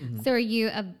 So are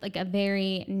you a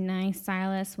very nice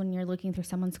stylist when you're looking through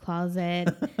someone's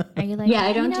closet? Are you like, Yeah,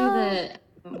 I don't do the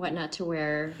what not to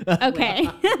wear. Okay.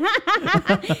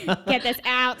 Get this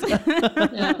out.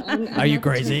 No, Are you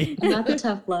crazy? I'm not the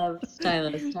tough love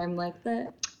stylist. I'm like I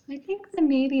think that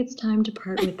maybe it's time to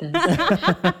part with this. So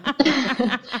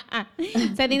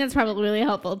I think that's probably really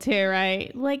helpful too,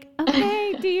 right? Like,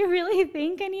 okay, do you really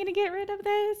think I need to get rid of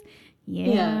this?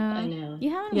 Yeah, I know. You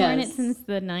haven't worn it since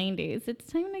the 90s.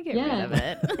 It's time to get rid of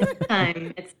it.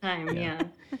 It's time, yeah.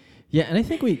 Yeah, and I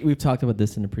think we've talked about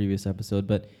this in a previous episode,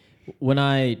 but when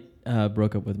I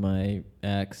broke up with my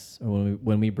ex, or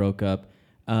when we broke up,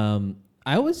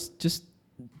 I was just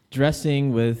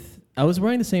I was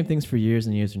wearing the same things for years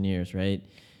and years and years, right?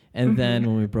 And then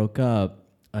when we broke up,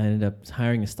 I ended up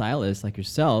hiring a stylist like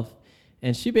yourself,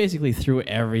 and she basically threw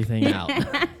everything out.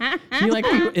 She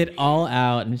threw it all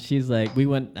out, and she's like, we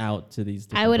went out to these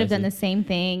different I would have places. done the same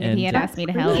thing if he had asked me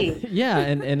to help. Yeah,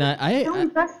 and I'm so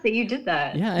impressed that you did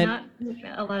that. Yeah, not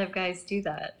a lot of guys do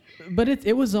that. But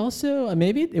it was also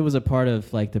maybe it was a part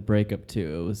of like the breakup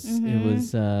too. It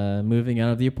was moving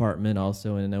out of the apartment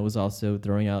also, and it was also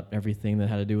throwing out everything that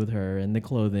had to do with her and the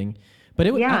clothing. But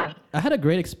I had a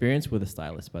great experience with a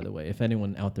stylist, by the way. If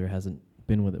anyone out there hasn't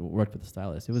worked with a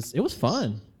stylist, it was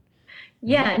fun.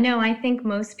 Yeah, no, I think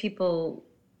most people,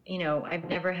 I've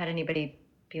never had anybody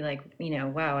be like,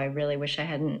 wow, I really wish I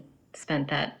hadn't spent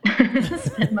that.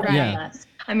 spent money on that.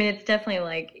 I mean, it's definitely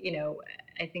like,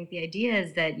 I think the idea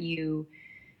is that you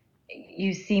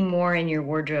see more in your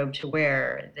wardrobe to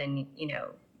wear than,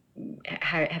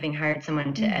 having hired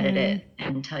someone to edit it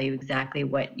and tell you exactly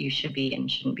what you should be and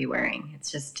shouldn't be wearing.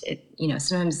 It's just,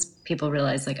 sometimes people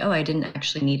realize like, oh, I didn't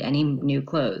actually need any new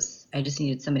clothes. I just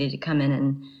needed somebody to come in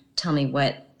and tell me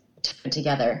what to put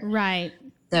together. Right.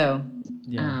 So,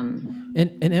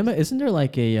 and Emma, isn't there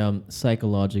like a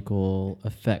psychological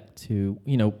effect to,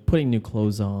 putting new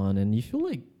clothes on and you feel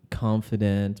like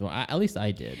confident, or at least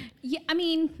I did. Yeah, I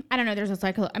mean, I don't know. There's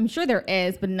I'm sure there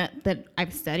is, but not that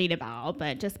I've studied about.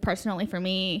 But just personally for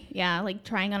me, yeah, like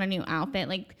trying on a new outfit.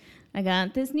 Like I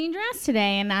got this new dress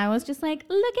today, and I was just like,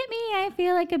 look at me. I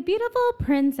feel like a beautiful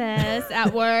princess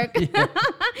at work,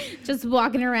 just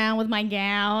walking around with my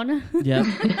gown. Yeah,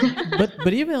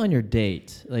 but even on your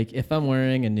date, like if I'm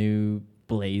wearing a new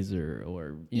blazer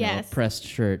or a pressed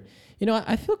shirt.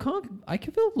 I feel I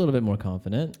can feel a little bit more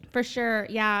confident. For sure,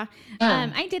 yeah.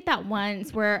 I did that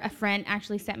once where a friend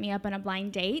actually set me up on a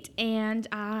blind date, and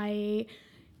I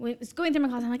was going through my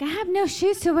closet. I'm like, I have no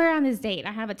shoes to wear on this date.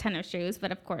 I have a ton of shoes,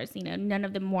 but of course, none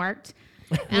of them worked.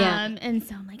 And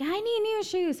so I'm like, I need new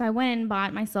shoes. So I went and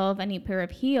bought myself a new pair of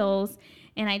heels,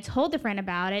 and I told the friend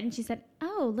about it, and she said,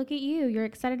 oh, look at you. You're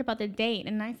excited about the date.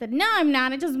 And I said, no, I'm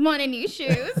not. I just wanted new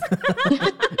shoes.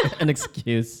 An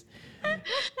excuse.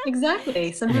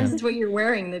 Exactly. Sometimes it's what you're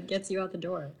wearing that gets you out the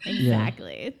door.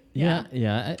 Exactly. Yeah.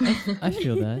 I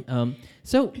feel that.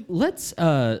 So let's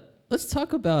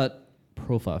talk about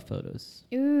profile photos,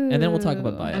 and then we'll talk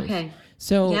about bios. Okay.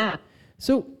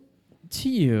 So to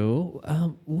you,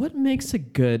 what makes a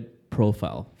good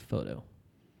profile photo?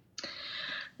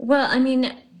 Well, I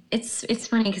mean, it's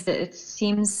funny because it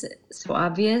seems so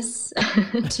obvious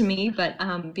to me, but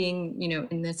being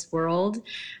in this world,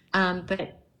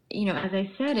 but. As I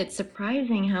said, it's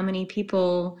surprising how many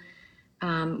people,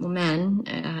 men,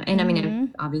 and I mean,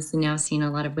 I've obviously now seen a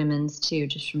lot of women's too,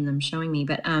 just from them showing me,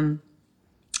 but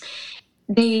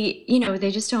they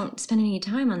just don't spend any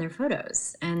time on their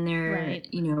photos, and they're,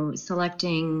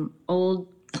 selecting old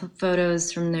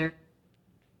photos from their,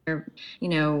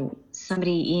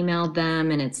 somebody emailed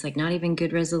them and it's like not even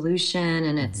good resolution,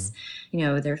 and it's,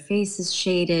 their face is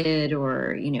shaded,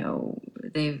 or,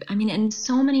 and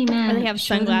so many men. Or they have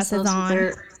sunglasses on.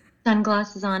 Their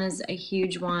sunglasses on is a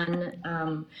huge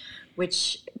one,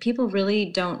 which people really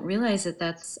don't realize that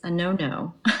that's a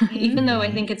no-no, even though I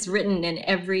think it's written in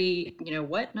every,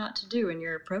 what not to do in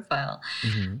your profile.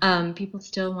 People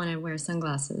still want to wear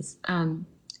sunglasses.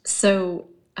 So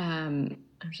I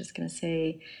was just going to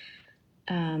say,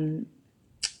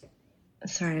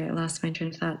 sorry, I lost my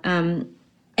train of thought.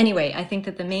 Anyway, I think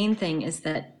that the main thing is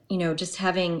that, just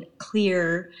having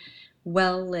clear,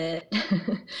 well-lit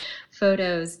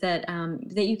photos that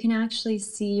that you can actually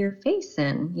see your face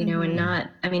in, and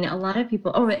not, a lot of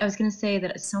people, I was going to say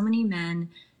that so many men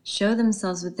show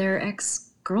themselves with their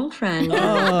girlfriend.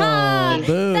 Oh,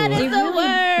 boo. That is They the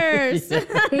worst.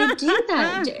 They do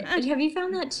that. Have you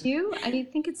found that too? I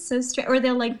think it's so strange. Or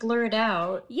they'll like blur it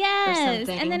out. Yes. Or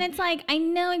something. And then it's like, I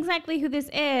know exactly who this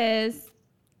is.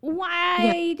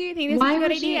 Why do you think this Why is a good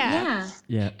would you? idea?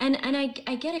 Yeah. And I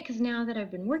get it because now that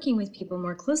I've been working with people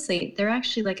more closely, they're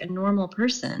actually like a normal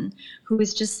person who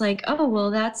is just like, oh, well,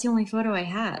 that's the only photo I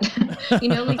had. Like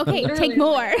Okay, literally, take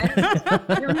more. Like,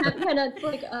 I don't have, that's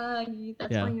like,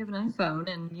 that's why you have an iPhone,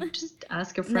 and you just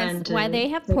ask a friend. That's why they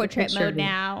have take a portrait picture mode of you.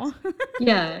 now.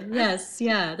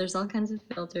 There's all kinds of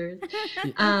filters.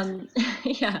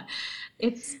 Yeah.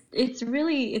 It's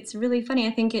really funny.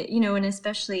 I think and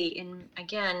especially in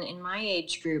my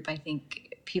age group, I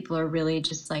think people are really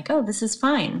just like, oh, this is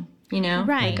fine.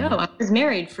 Right. Like, oh, I was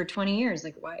married for 20 years.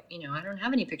 Like, why, I don't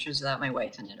have any pictures without my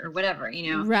wife in it or whatever,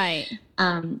 Right.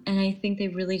 And I think they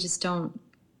really just don't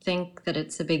think that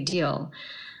it's a big deal.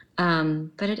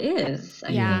 But it is, I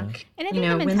think. And I think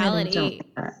the mentality women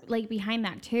don't like behind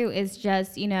that too is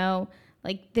just,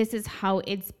 like this is how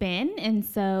it's been. And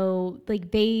so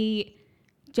like they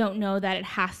don't know that it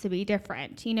has to be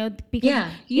different,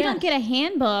 because you don't get a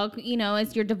handbook,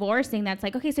 as you're divorcing. That's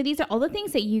like, okay, so these are all the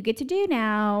things that you get to do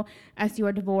now as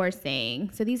you're divorcing.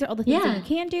 So these are all the things that you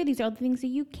can do. These are all the things that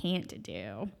you can't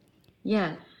do.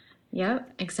 Yeah.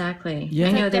 Yep, exactly. Yeah.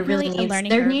 I know there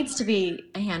curve. needs to be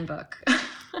a handbook.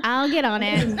 I'll get on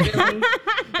it.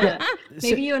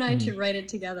 Maybe you and I should write it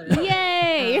together.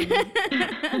 Yay!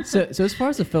 So as far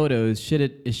as the photos, should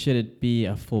it be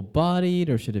a full bodied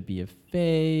or should it be a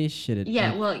face? Should it?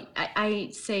 Yeah. Well, I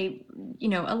say,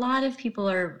 a lot of people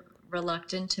are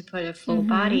reluctant to put a full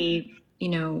body,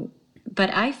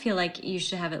 but I feel like you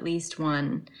should have at least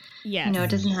one. Yes. It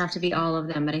doesn't have to be all of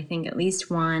them, but I think at least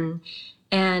one.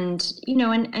 And,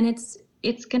 and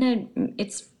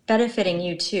it's benefiting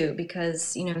you too,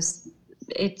 because,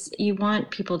 you want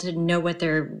people to know what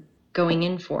they're going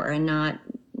in for and not,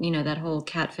 that whole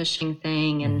catfishing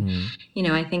thing. And,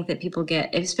 I think that people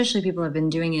especially people who have been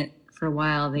doing it for a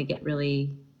while, they get really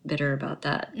bitter about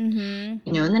that, and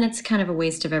then it's kind of a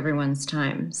waste of everyone's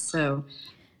time. So,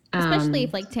 especially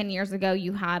if like 10 years ago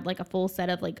you had like a full set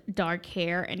of like dark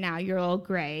hair and now you're all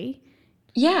gray.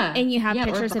 Yeah. And you have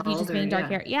pictures of you just being dark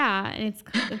hair. Yeah. And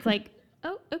it's like,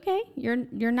 oh, okay.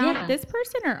 You're not this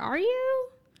person, or are you?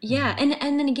 Yeah.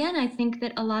 And then again, I think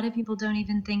that a lot of people don't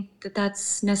even think that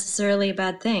that's necessarily a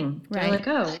bad thing. They're like,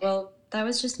 oh, well, that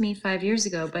was just me 5 years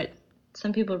ago. But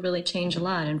some people really change a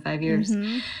lot in 5 years.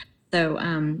 So,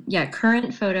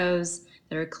 current photos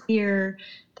that are clear,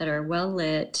 that are well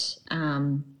lit,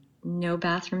 no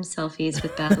bathroom selfies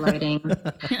with bad lighting.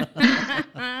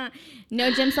 No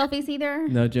gym selfies either?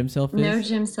 No gym selfies? No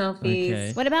gym selfies.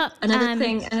 Okay. What about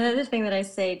another thing that I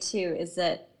say too is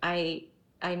that I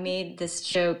made this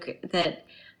joke that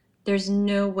there's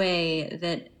no way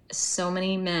that so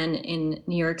many men in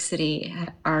New York City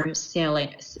are into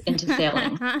sailing.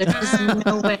 There's just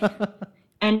no way.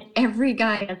 And every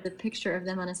guy has a picture of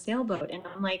them on a sailboat. And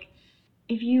I'm like,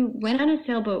 if you went on a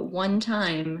sailboat one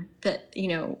time, that,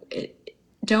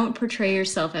 don't portray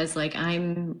yourself as like,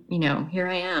 I'm, here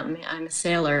I am, I'm a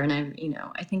sailor. And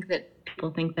I think that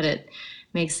people think that it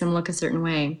makes them look a certain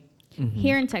way.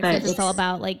 Here in Texas, it's all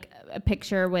about like a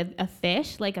picture with a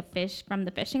fish, like a fish from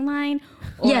the fishing line,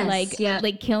 or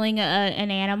like killing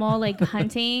an animal, like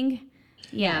hunting.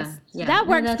 Yes. Yeah. That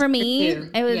works for me.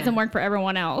 It doesn't work for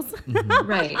everyone else.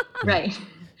 Right.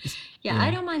 Yeah,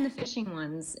 I don't mind the fishing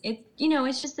ones.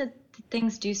 It's just that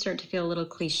things do start to feel a little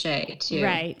cliche too.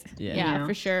 Right. Yeah,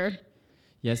 for sure.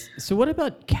 Yes. So what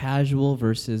about casual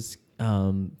versus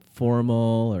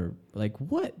formal, or like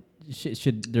what?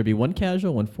 Should there be one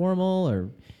casual, one formal, or?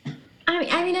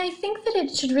 I mean, I think that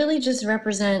it should really just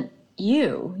represent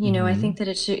you. I think that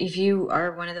it should, if you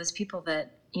are one of those people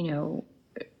that, you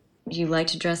like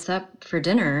to dress up for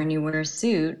dinner and you wear a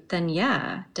suit, then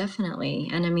yeah, definitely.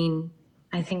 And I mean,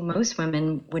 I think most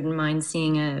women wouldn't mind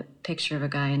seeing a picture of a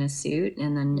guy in a suit,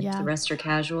 and then the rest are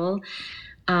casual.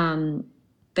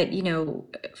 But,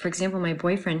 for example, my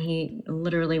boyfriend, he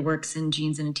literally works in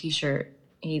jeans and a t-shirt.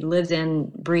 He lives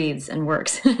and breathes and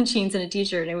works in jeans and a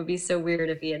t-shirt. And it would be so weird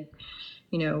if he had,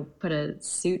 put a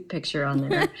suit picture on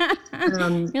there.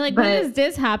 You're like, when does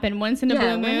this happen? Once in a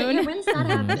blue moon? When's that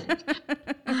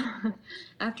happen?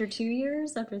 After 2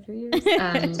 years? After 3 years?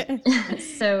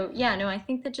 So, I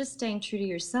think that just staying true to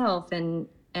yourself and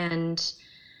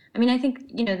I mean, I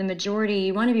think, the majority,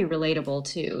 you want to be relatable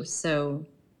too. So,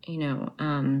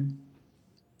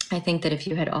 I think that if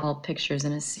you had all pictures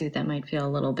in a suit, that might feel a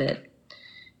little bit,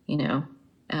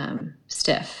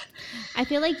 stiff. I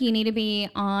feel like you need to be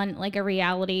on like a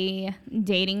reality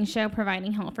dating show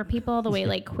providing help for people the way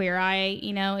like Queer Eye,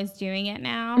 is doing it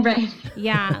now. Right.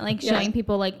 Yeah, like Yeah. showing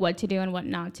people like what to do and what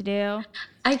not to do.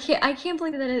 I can't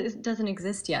believe that it doesn't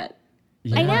exist yet.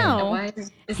 I Yeah. know. Why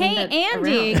isn't Hey, that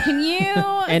Andy, around? can you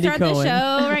Andy start the Cohen.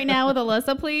 show right now with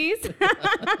Alyssa, please?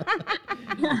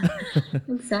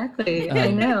 Exactly.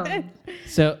 I know.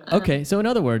 So, okay. So in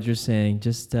other words, you're saying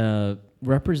just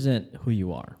represent who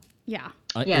you are Yeah.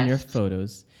 in your Yes.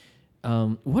 photos.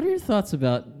 What are your thoughts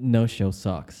about no-show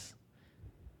socks?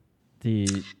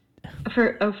 For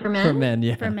men? For men,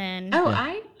 yeah. For men. Oh,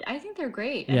 Yeah. I think they're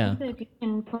great. Yeah. I think that if you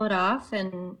can pull it off,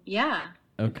 and yeah.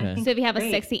 Okay. I think So if you have a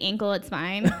great. sexy ankle, it's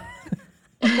fine.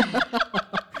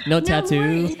 No No,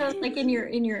 tattoo. more, like in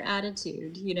your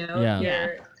attitude, Yeah. if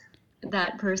you're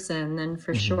that person, then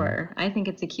for sure. I think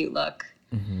it's a cute look.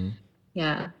 Mm-hmm.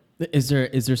 Yeah. Is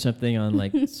there something on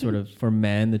like sort of for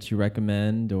men that you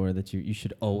recommend, or that you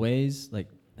should always like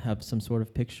have some sort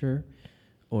of picture,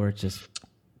 or it just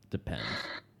depends?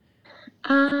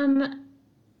 I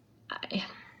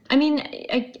mean,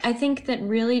 I think that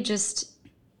really just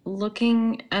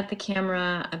looking at the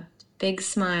camera, a big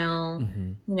smile,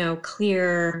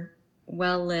 clear,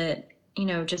 well lit,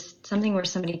 just something where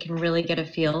somebody can really get a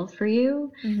feel for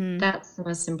you. That's the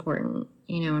most important,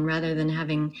 and rather than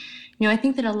having, I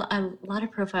think that a lot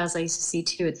of profiles I used to see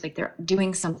too, it's like they're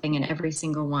doing something in every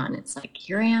single one. It's like,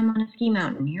 here I am on a ski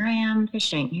mountain, here I am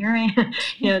fishing, here I am,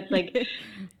 it's like,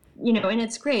 and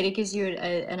it's great. It gives you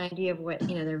an idea of what,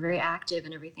 they're very active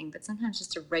and everything, but sometimes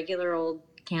just a regular old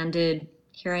candid,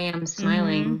 here I am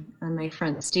smiling on my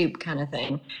front stoop kind of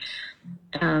thing.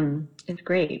 It's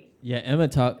great. Yeah, Emma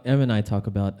and I talk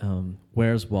about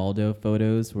Where's Waldo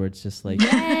photos, where it's just like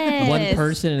Yes. one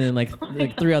person and then like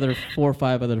 4 or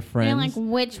 5 other friends. And like,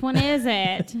 which one is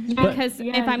it? Because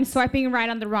if I'm swiping right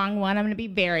on the wrong one, I'm going to be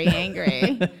very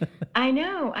angry. I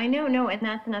know. No, and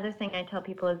that's another thing I tell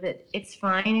people is that it's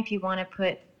fine if you want to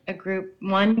put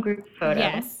one group photo.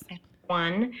 Yes.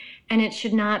 One, and it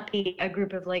should not be a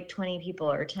group of like 20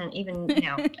 people or 10, even, like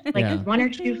Yeah. 1 or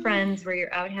 2 friends where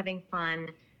you're out having fun.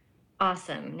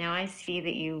 Awesome. Now I see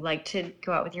that you like to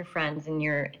go out with your friends and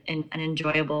you're an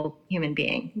enjoyable human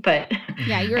being. But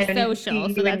Yeah, you're I don't need to social, see so you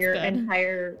and that's your good.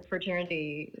 entire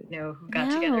fraternity, who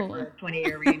got together No. for a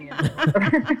 20-year reunion.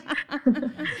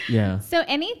 Yeah. So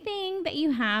anything that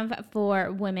you have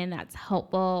for women that's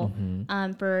helpful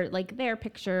for like their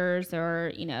pictures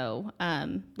or,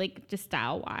 like just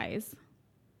style wise?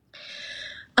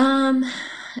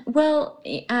 Well,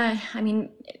 I mean,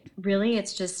 really,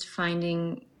 it's just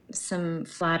finding some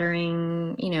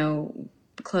flattering,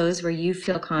 clothes where you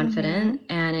feel confident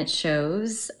and it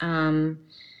shows. I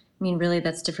mean, really,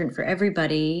 that's different for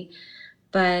everybody,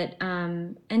 but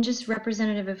and just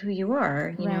representative of who you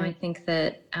are. I Right. think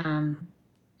that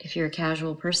if you're a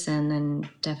casual person, then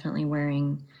definitely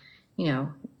wearing, you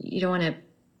don't want to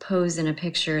pose in a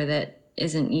picture that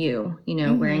isn't you,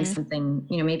 wearing something,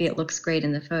 maybe it looks great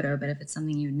in the photo, but if it's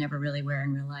something you'd never really wear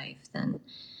in real life, then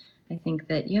I think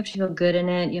that you have to feel good in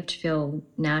it. You have to feel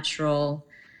natural,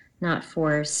 not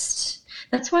forced.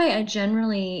 That's why I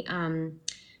generally,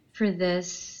 for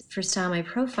Style My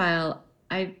Profile,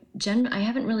 I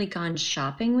haven't really gone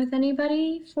shopping with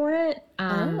anybody for it.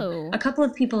 A couple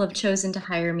of people have chosen to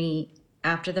hire me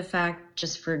after the fact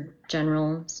just for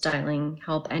general styling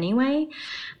help anyway.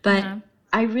 But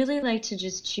I really like to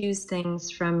just choose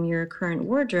things from your current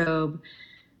wardrobe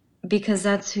because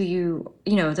that's who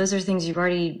those are things you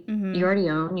already own,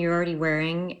 you're already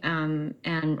wearing, and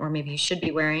or maybe you should be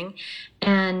wearing.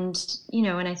 And,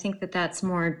 and I think that that's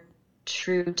more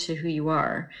true to who you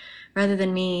are rather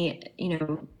than me,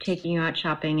 taking you out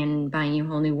shopping and buying you a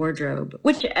whole new wardrobe,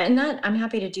 I'm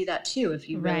happy to do that too. If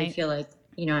you really feel like,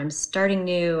 I'm starting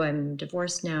new, I'm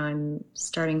divorced now, I'm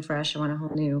starting fresh, I want a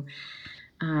whole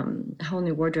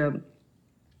new wardrobe,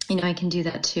 I can do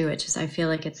that too. It's just, I feel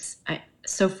like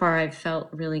so far I've felt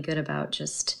really good about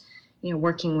just,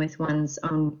 working with one's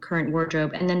own current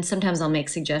wardrobe. And then sometimes I'll make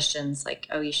suggestions like,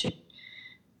 oh, you should,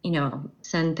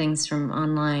 send things from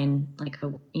online, like,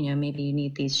 oh, maybe you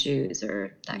need these shoes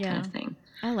or that kind of thing.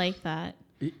 I like that.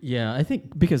 Yeah, I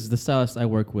think because the stylist I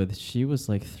work with, she was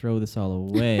like, throw this all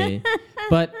away.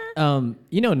 But,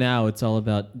 now it's all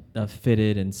about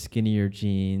fitted and skinnier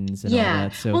jeans and all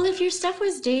that. So, well, if your stuff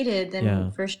was dated,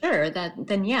 then for sure,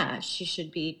 she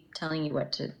should be telling you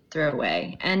what to throw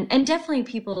away. And definitely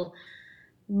people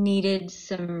needed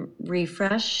some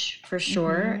refresh for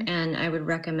sure. And I would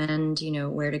recommend,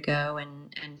 where to go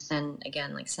and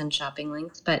send shopping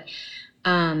links. But,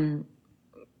 I mean,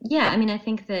 I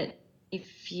think that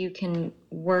if you can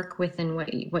work within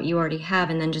what you already have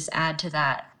and then just add to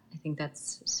that, I think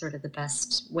that's sort of the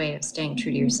best way of staying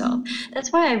true to yourself.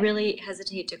 That's why I really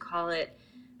hesitate to call it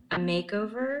a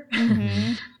makeover.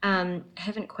 I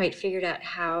haven't quite figured out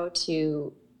how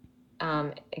to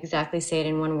exactly say it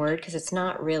in one word, because it's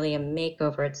not really a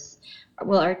makeover. It's,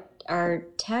 well, our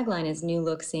tagline is "New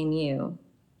Look, Same You."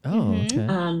 Oh,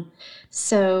 okay.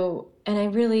 So, and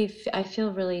I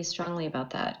feel really strongly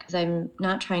about that, because I'm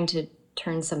not trying to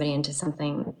turn somebody into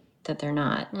something that they're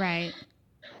not. Right.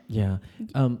 Yeah.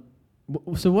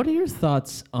 So what are your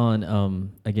thoughts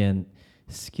on again,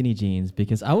 skinny jeans?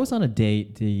 Because I was on a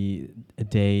date,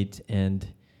 and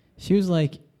she was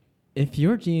like, "If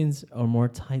your jeans are more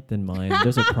tight than mine,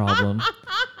 there's a problem."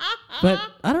 But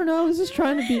I don't know. I was just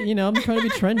trying to be, I'm trying to be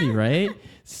trendy, right?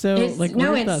 So It's like, what no, are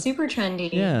your it's thoughts? super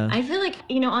trendy. Yeah. I feel like,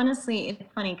 honestly, it's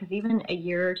funny because even a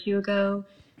year or two ago,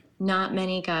 not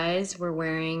many guys were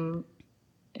wearing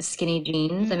skinny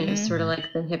jeans. I mean, it was sort of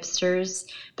like the hipsters.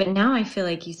 But now I feel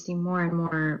like you see more and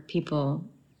more people,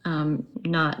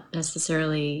 not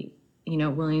necessarily,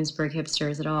 Williamsburg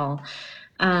hipsters at all,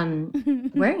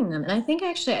 wearing them. And I think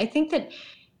that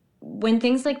when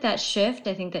things like that shift,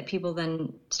 I think that people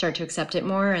then start to accept it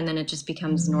more, and then it just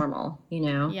becomes normal,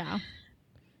 Yeah.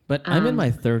 But I'm in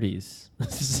my 30s,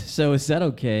 so is that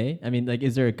okay? I mean, like,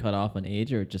 is there a cutoff on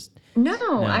age, or just No,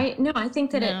 no? I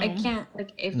think that I No. can't,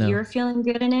 like, if No. you're feeling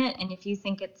good in it and if you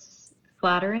think it's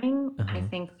flattering, I Uh-huh.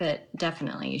 think that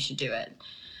definitely you should do it.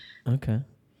 Okay.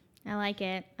 I like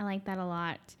it. I like that a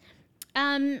lot.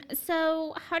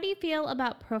 So how do you feel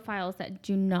about profiles that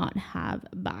do not have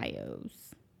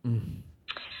bios?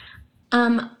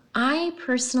 I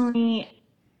personally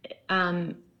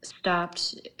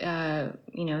stopped,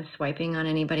 swiping on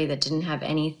anybody that didn't have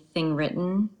anything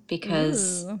written,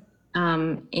 because Ooh.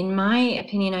 in my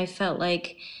opinion, I felt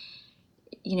like,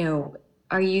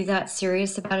 are you that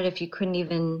serious about it if you couldn't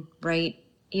even write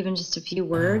even just a few Good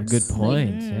words?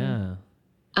 point. Yeah.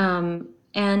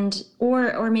 And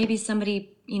or maybe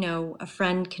somebody, a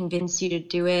friend convinced you to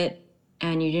do it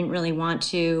and you didn't really want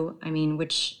to. I mean,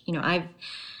 which, I've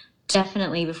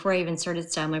definitely, before I even started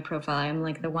Style My Profile, I'm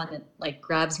like the one that like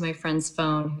grabs my friend's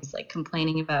phone who's like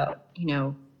complaining about,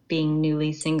 being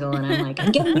newly single, and I'm like,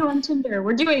 I'm getting you on Tinder.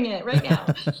 We're doing it right now.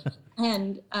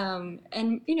 And I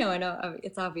know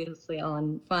it's obviously all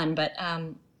in fun, but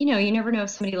you never know if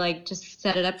somebody like just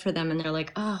set it up for them and they're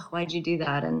like, oh, why'd you do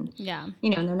that? And Yeah.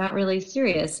 and they're not really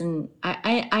serious. And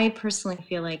I personally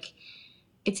feel like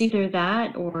it's either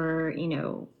that, or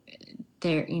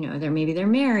they're maybe they're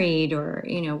married, or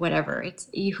whatever. It's,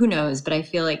 who knows? But I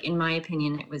feel like, in my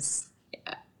opinion, it was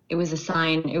a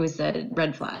sign. It was a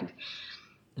red flag.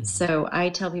 So I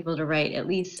tell people to write at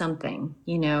least something,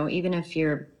 even if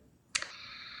you're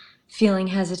feeling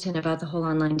hesitant about the whole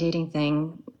online dating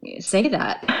thing, say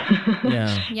that.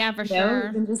 Yeah. Yeah, for You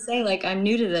sure. can just say, like, I'm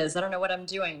new to this. I don't know what I'm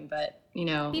doing, but, Be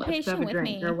let's go patient have a with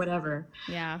drink or me. whatever.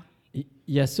 Yeah.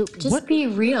 Yeah. So Just be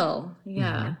real.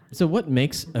 Yeah. So what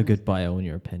makes a good bio, in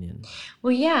your opinion?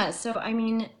 Well, yeah. So, I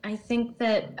mean, I think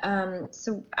that,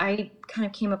 so I kind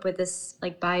of came up with this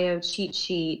like bio cheat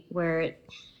sheet where it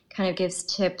kind of gives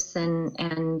tips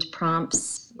and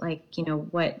prompts, like,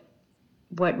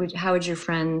 how would your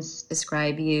friends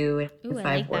describe you in Ooh, I 5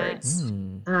 like that. words?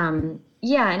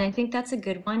 Yeah, and I think that's a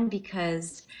good one,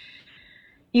 because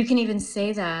you can even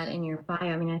say that in your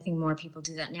bio. I mean, I think more people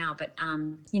do that now, but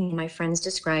my friends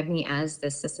describe me as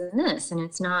this, this, and this, and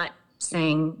it's not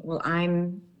saying, well,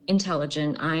 I'm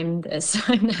intelligent, I'm this,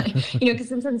 I'm that, because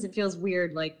sometimes it feels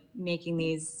weird, like making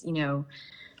these,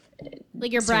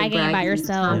 Like you're sort of bragging about braggy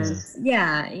yourself. comments.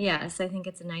 Yeah, yeah. So I think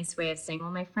it's a nice way of saying, well,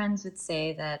 my friends would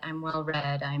say that I'm well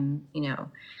read, I'm,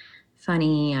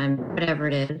 funny, I'm whatever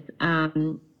it is.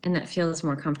 And that feels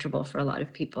more comfortable for a lot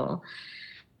of people.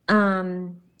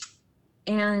 Um,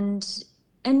 and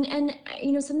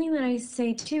something that I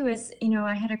say too is,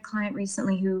 I had a client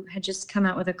recently who had just come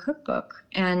out with a cookbook,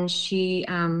 and she's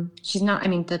not, I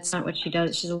mean, that's not what she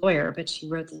does. She's a lawyer, but she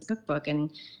wrote this cookbook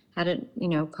and had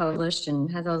it, published,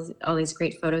 and had all these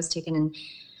great photos taken. And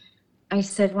I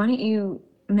said, why don't you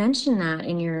mention that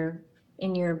in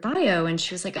your bio? And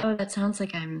she was like, oh, doesn't that sound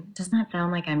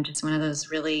like I'm just one of those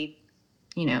really,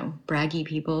 braggy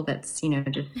people that's,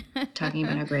 just talking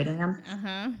about how great I am.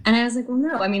 And I was like, well,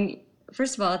 no, I mean,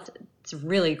 first of all, it's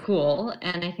really cool.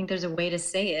 And I think there's a way to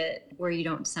say it where you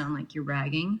don't sound like you're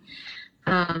bragging.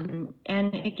 And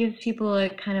it gives people a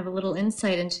kind of a little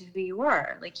insight into who you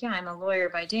are. Like, yeah, I'm a lawyer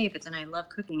by day, but then I love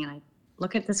cooking, and I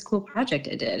look at this cool project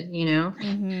I did,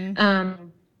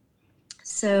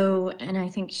 So, and I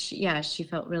think she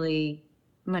felt really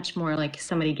much more like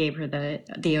somebody gave her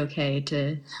the okay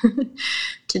to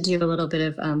to do a little bit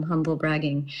of humble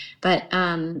bragging. But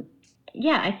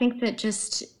yeah, I think that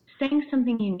just saying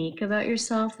something unique about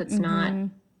yourself that's not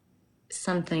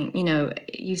something,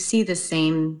 you see the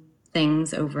same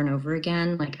things over and over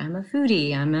again. Like, I'm a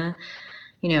foodie,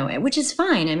 which is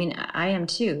fine. I mean, I am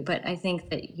too, but I think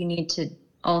that you need to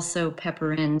also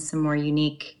pepper in some more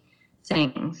unique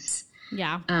things.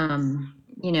 Yeah.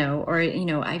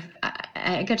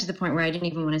 I got to the point where I didn't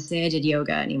even want to say I did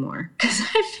yoga anymore because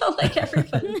I felt like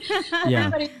everybody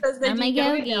says they do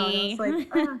yoga now. And I was like,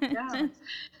 oh, yeah.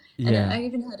 And I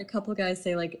even had a couple guys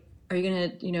say, like, are you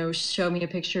going to, show me a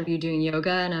picture of you doing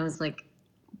yoga? And I was like,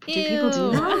 do people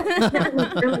do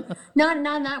that? Not in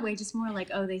that way, just more like,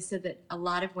 they said that a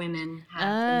lot of women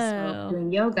have themselves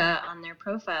doing yoga on their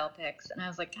profile pics. And I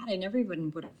was like, God, I never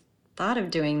even would have thought of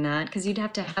doing that, because you'd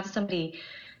have to have somebody,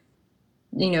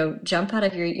 jump out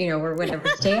of your, or whatever,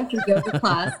 stay after yoga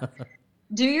class,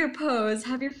 do your pose,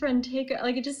 have your friend take it.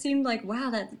 Like, it just seemed like, wow,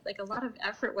 that like a lot of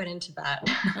effort went into that.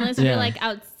 Unless you're like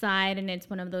outside and it's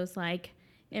one of those like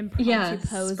impromptu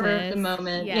poses. Spur of the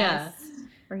moment. Yes. Yeah.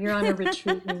 Or you're on a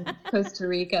retreat in Costa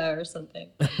Rica or something.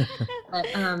 But,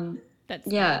 that's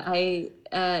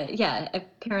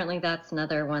apparently that's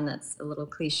another one that's a little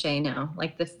cliche now.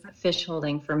 Like the fish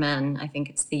holding for men, I think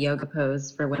it's the yoga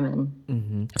pose for women.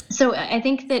 Mm-hmm. So I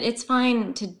think that it's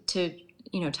fine to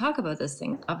talk about those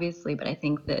things, obviously, but I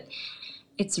think that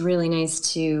it's really nice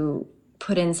to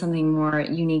put in something more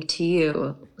unique to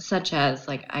you, such as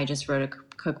like, I just wrote a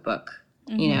cookbook,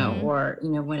 or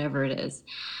whatever it is.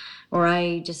 Or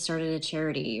I just started a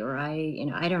charity, or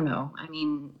I don't know. I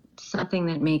mean, something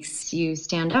that makes you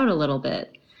stand out a little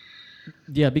bit.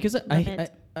 Yeah, because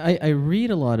I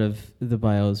read a lot of the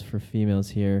bios for females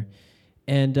here,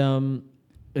 and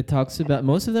it talks about,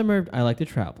 most of them are, I like to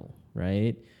travel,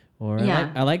 right? Or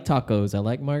I like tacos, I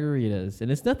like margaritas, and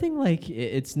it's nothing like,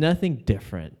 it's nothing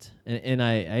different. And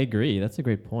I agree, that's a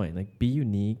great point. Like, be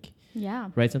unique.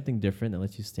 Yeah. Write something different that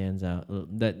lets you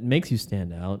that makes you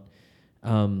stand out.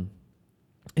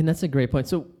 And that's a great point.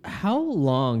 So how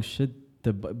long should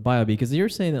the bio be? Because you're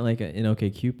saying that like in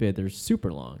OkCupid, they're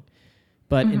super long.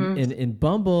 But in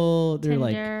Bumble, they're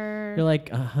Tinder. like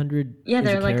 100. Yeah,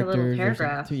 they're like a little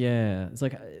paragraph. Yeah, it's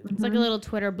like a little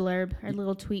Twitter blurb or a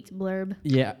little tweet blurb.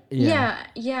 Yeah.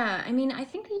 I mean, I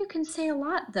think that you can say a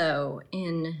lot though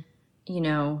in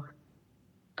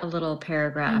a little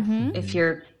paragraph if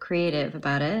you're creative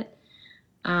about it.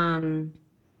 I mean,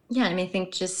 I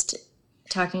think just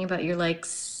talking about your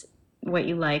likes, what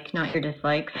you like, not your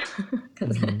dislikes,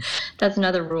 because that's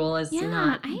another rule, is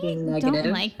not being negative. I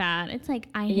don't like that. It's like,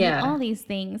 I hate all these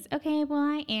things. Okay, well,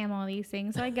 I am all these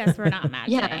things, so I guess we're not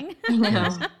matching. Yeah, I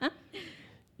know.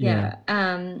 Yeah.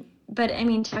 But I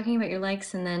mean, talking about your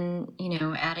likes and then,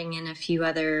 adding in a few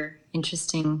other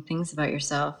interesting things about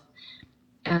yourself.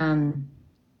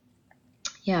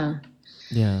 Yeah.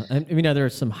 Yeah. I mean, are there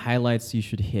some highlights you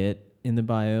should hit in the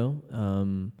bio?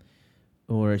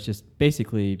 Or it's just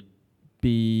basically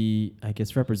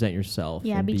represent yourself.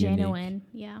 Yeah, be genuine.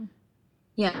 Unique.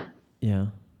 Yeah. Yeah.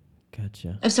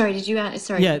 Gotcha. Oh, sorry. Did you ask?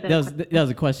 Sorry. Yeah, that was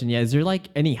a question. Yeah. Is there like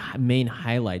any main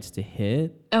highlights to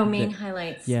hit? Oh, main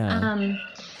highlights. Yeah.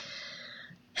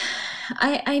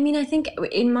 I mean, I think,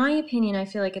 in my opinion, I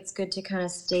feel like it's good to kind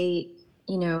of state,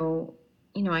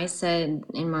 I said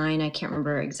in mine, I can't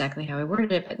remember exactly how I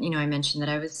worded it, but, I mentioned that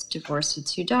I was divorced with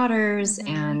 2 daughters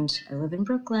and I live in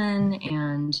Brooklyn,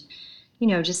 and,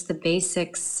 just the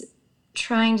basics,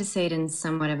 trying to say it in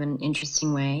somewhat of an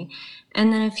interesting way.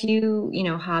 And then a few,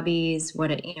 hobbies,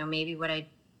 maybe what I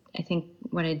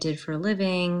did for a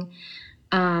living,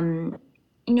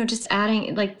 just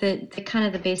adding like the kind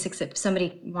of the basics that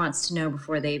somebody wants to know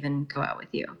before they even go out with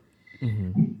you.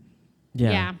 Mm-hmm.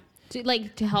 Yeah.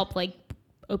 To help like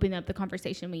open up the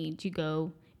conversation if you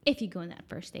go on that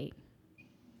first date.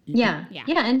 Yeah,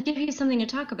 and give you something to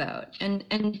talk about,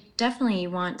 and definitely you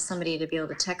want somebody to be able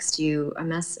to text you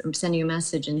send you a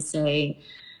message and say,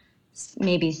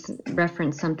 maybe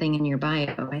reference something in your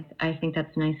bio. I think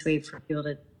that's a nice way for people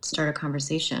to start a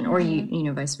conversation, or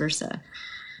vice versa.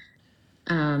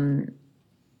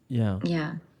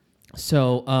 Yeah.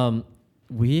 So,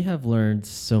 we have learned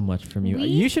so much from you.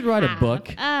 You should write a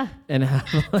book and have.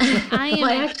 It's funny.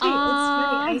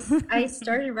 I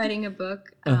started writing a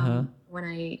book about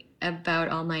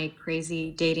all my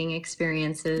crazy dating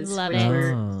experiences, which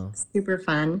were super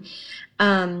fun,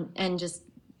 and just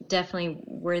definitely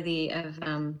worthy of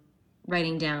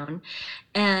writing down.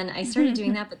 And I started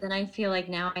doing that, but then I feel like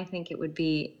now I think it would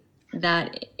be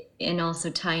that, and also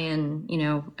tie in,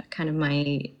 kind of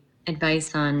my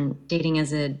advice on dating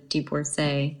as a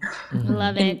divorcee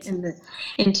Love it.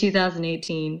 in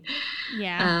 2018.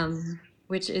 Yeah.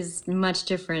 Which is much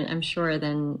different, I'm sure,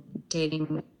 than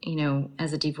dating,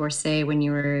 as a divorcee when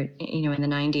you were, in the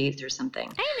 90s or something.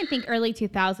 I even think early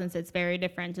 2000s it's very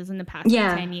different just in the past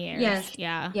Yeah. 10 years. Yes.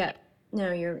 Yeah. Yeah.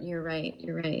 No, you're right.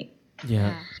 You're right.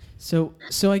 Yeah. So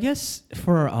I guess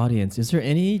for our audience, is there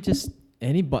is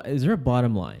there a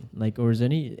bottom line, like, or is there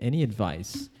any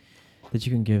advice that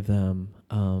you can give them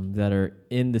that are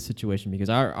in this situation? Because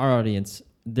our audience,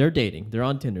 they're dating, they're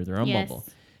on Tinder, they're on Yes. Bumble.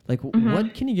 Like,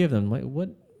 what can you give them? Like, what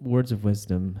words of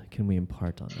wisdom can we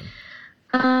impart on them?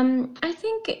 I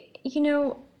think,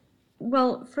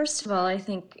 well, first of all, I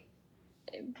think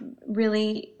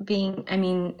really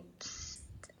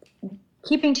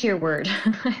keeping to your word,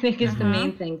 I think is the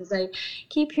main thing, because I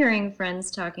keep hearing friends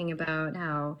talking about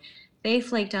how they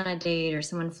flaked on a date or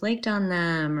someone flaked on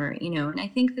them, or, and I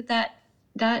think that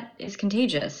is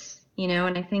contagious,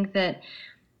 and I think that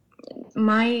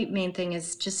my main thing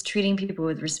is just treating people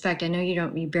with respect. I know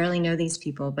you barely know these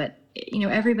people, but no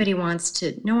one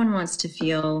wants to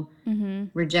feel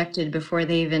rejected before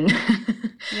they even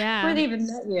before they even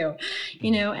met you,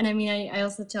 and I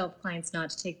also tell clients not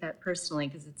to take that personally,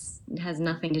 because it has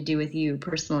nothing to do with you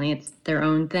personally. It's their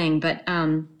own thing, but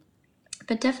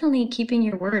definitely keeping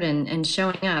your word and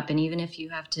showing up, and even if you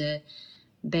have to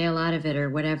bail out of it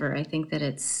or whatever, I think that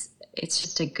it's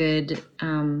just a good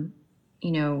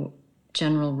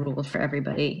general rule for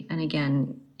everybody. And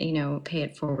again, pay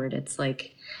it forward. It's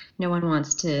like no one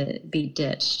wants to be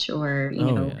ditched, or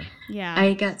Yeah.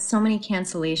 I got so many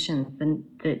cancellations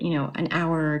that an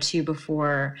hour or two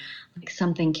before, like,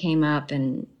 something came up,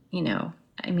 and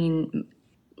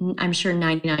I'm sure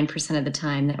 99% of the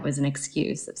time that was an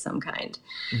excuse of some kind.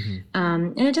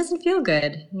 And it doesn't feel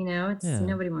good,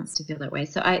 nobody wants to feel that way.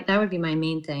 So that would be my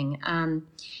main thing.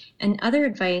 And other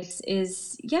advice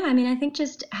is, I think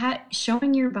just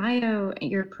showing your bio,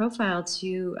 your profile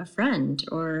to a friend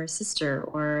or a sister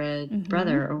or a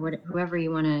brother or whoever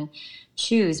you want to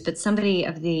choose, but somebody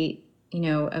of the,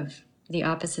 of the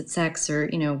opposite sex, or,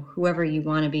 whoever you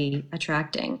want to be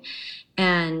attracting,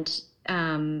 and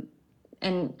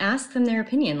ask them their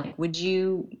opinion. Like, would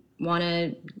you want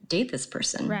to date this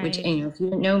person? Right. Which, if you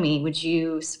didn't know me, would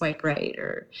you swipe right,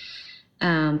 or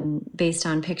based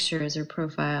on pictures or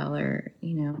profile, or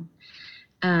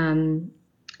that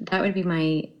would be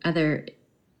my other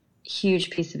huge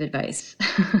piece of advice.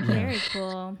 Very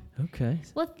cool. Okay.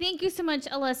 Well, thank you so much,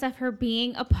 Alyssa, for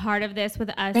being a part of this with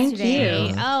us Thank today.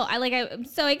 you. Oh, I'm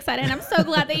so excited. I'm so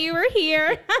glad that you were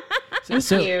here.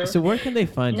 Thank you. So where can they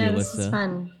find you, Alyssa? This is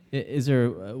fun. Is there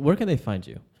where can they find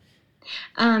you?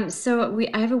 So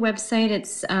I have a website.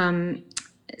 It's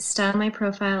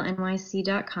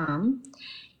stylemyprofile.nyc.com.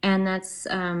 And that's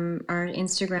our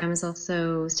Instagram is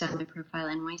also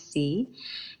stylemyprofile.nyc.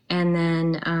 And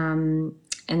then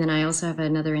I also have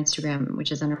another Instagram,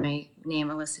 which is under my name,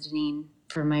 Alyssa Dineen,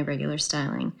 for my regular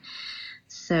styling.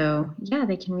 So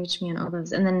they can reach me on all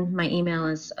those. And then my email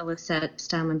is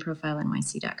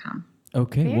alyssa@stylemyprofile.nyc.com.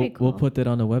 Okay, we'll put that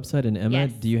on the website. And Emma,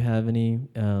 Yes. do you have any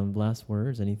last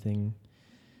words? Anything?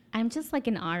 I'm just like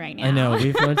in awe right now. I know.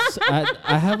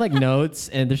 I have like notes,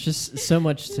 and there's just so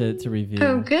much to review.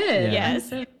 Oh, good. Yeah. Yes.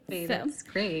 That's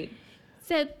great.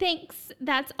 So thanks.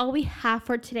 That's all we have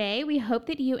for today. We hope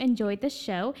that you enjoyed the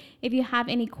show. If you have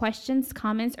any questions,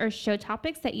 comments, or show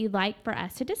topics that you'd like for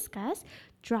us to discuss,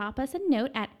 drop us a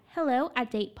note at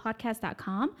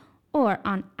hello@datepodcast.com or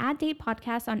on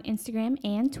 @datepodcast on Instagram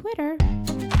and Twitter.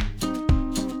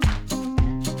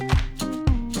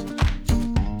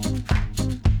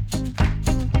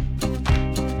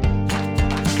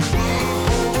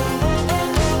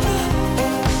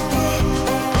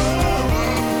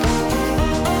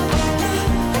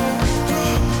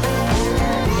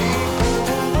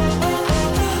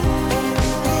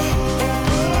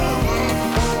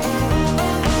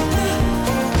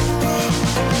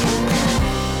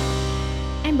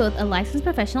 Both a licensed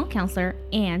professional counselor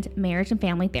and marriage and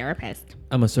family therapist.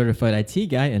 I'm a certified IT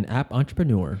guy and app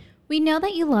entrepreneur. We know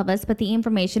that you love us, but the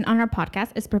information on our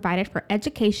podcast is provided for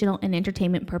educational and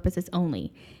entertainment purposes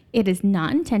only. It is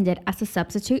not intended as a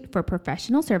substitute for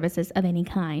professional services of any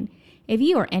kind. If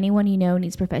you or anyone you know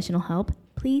needs professional help,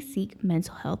 please seek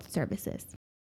mental health services.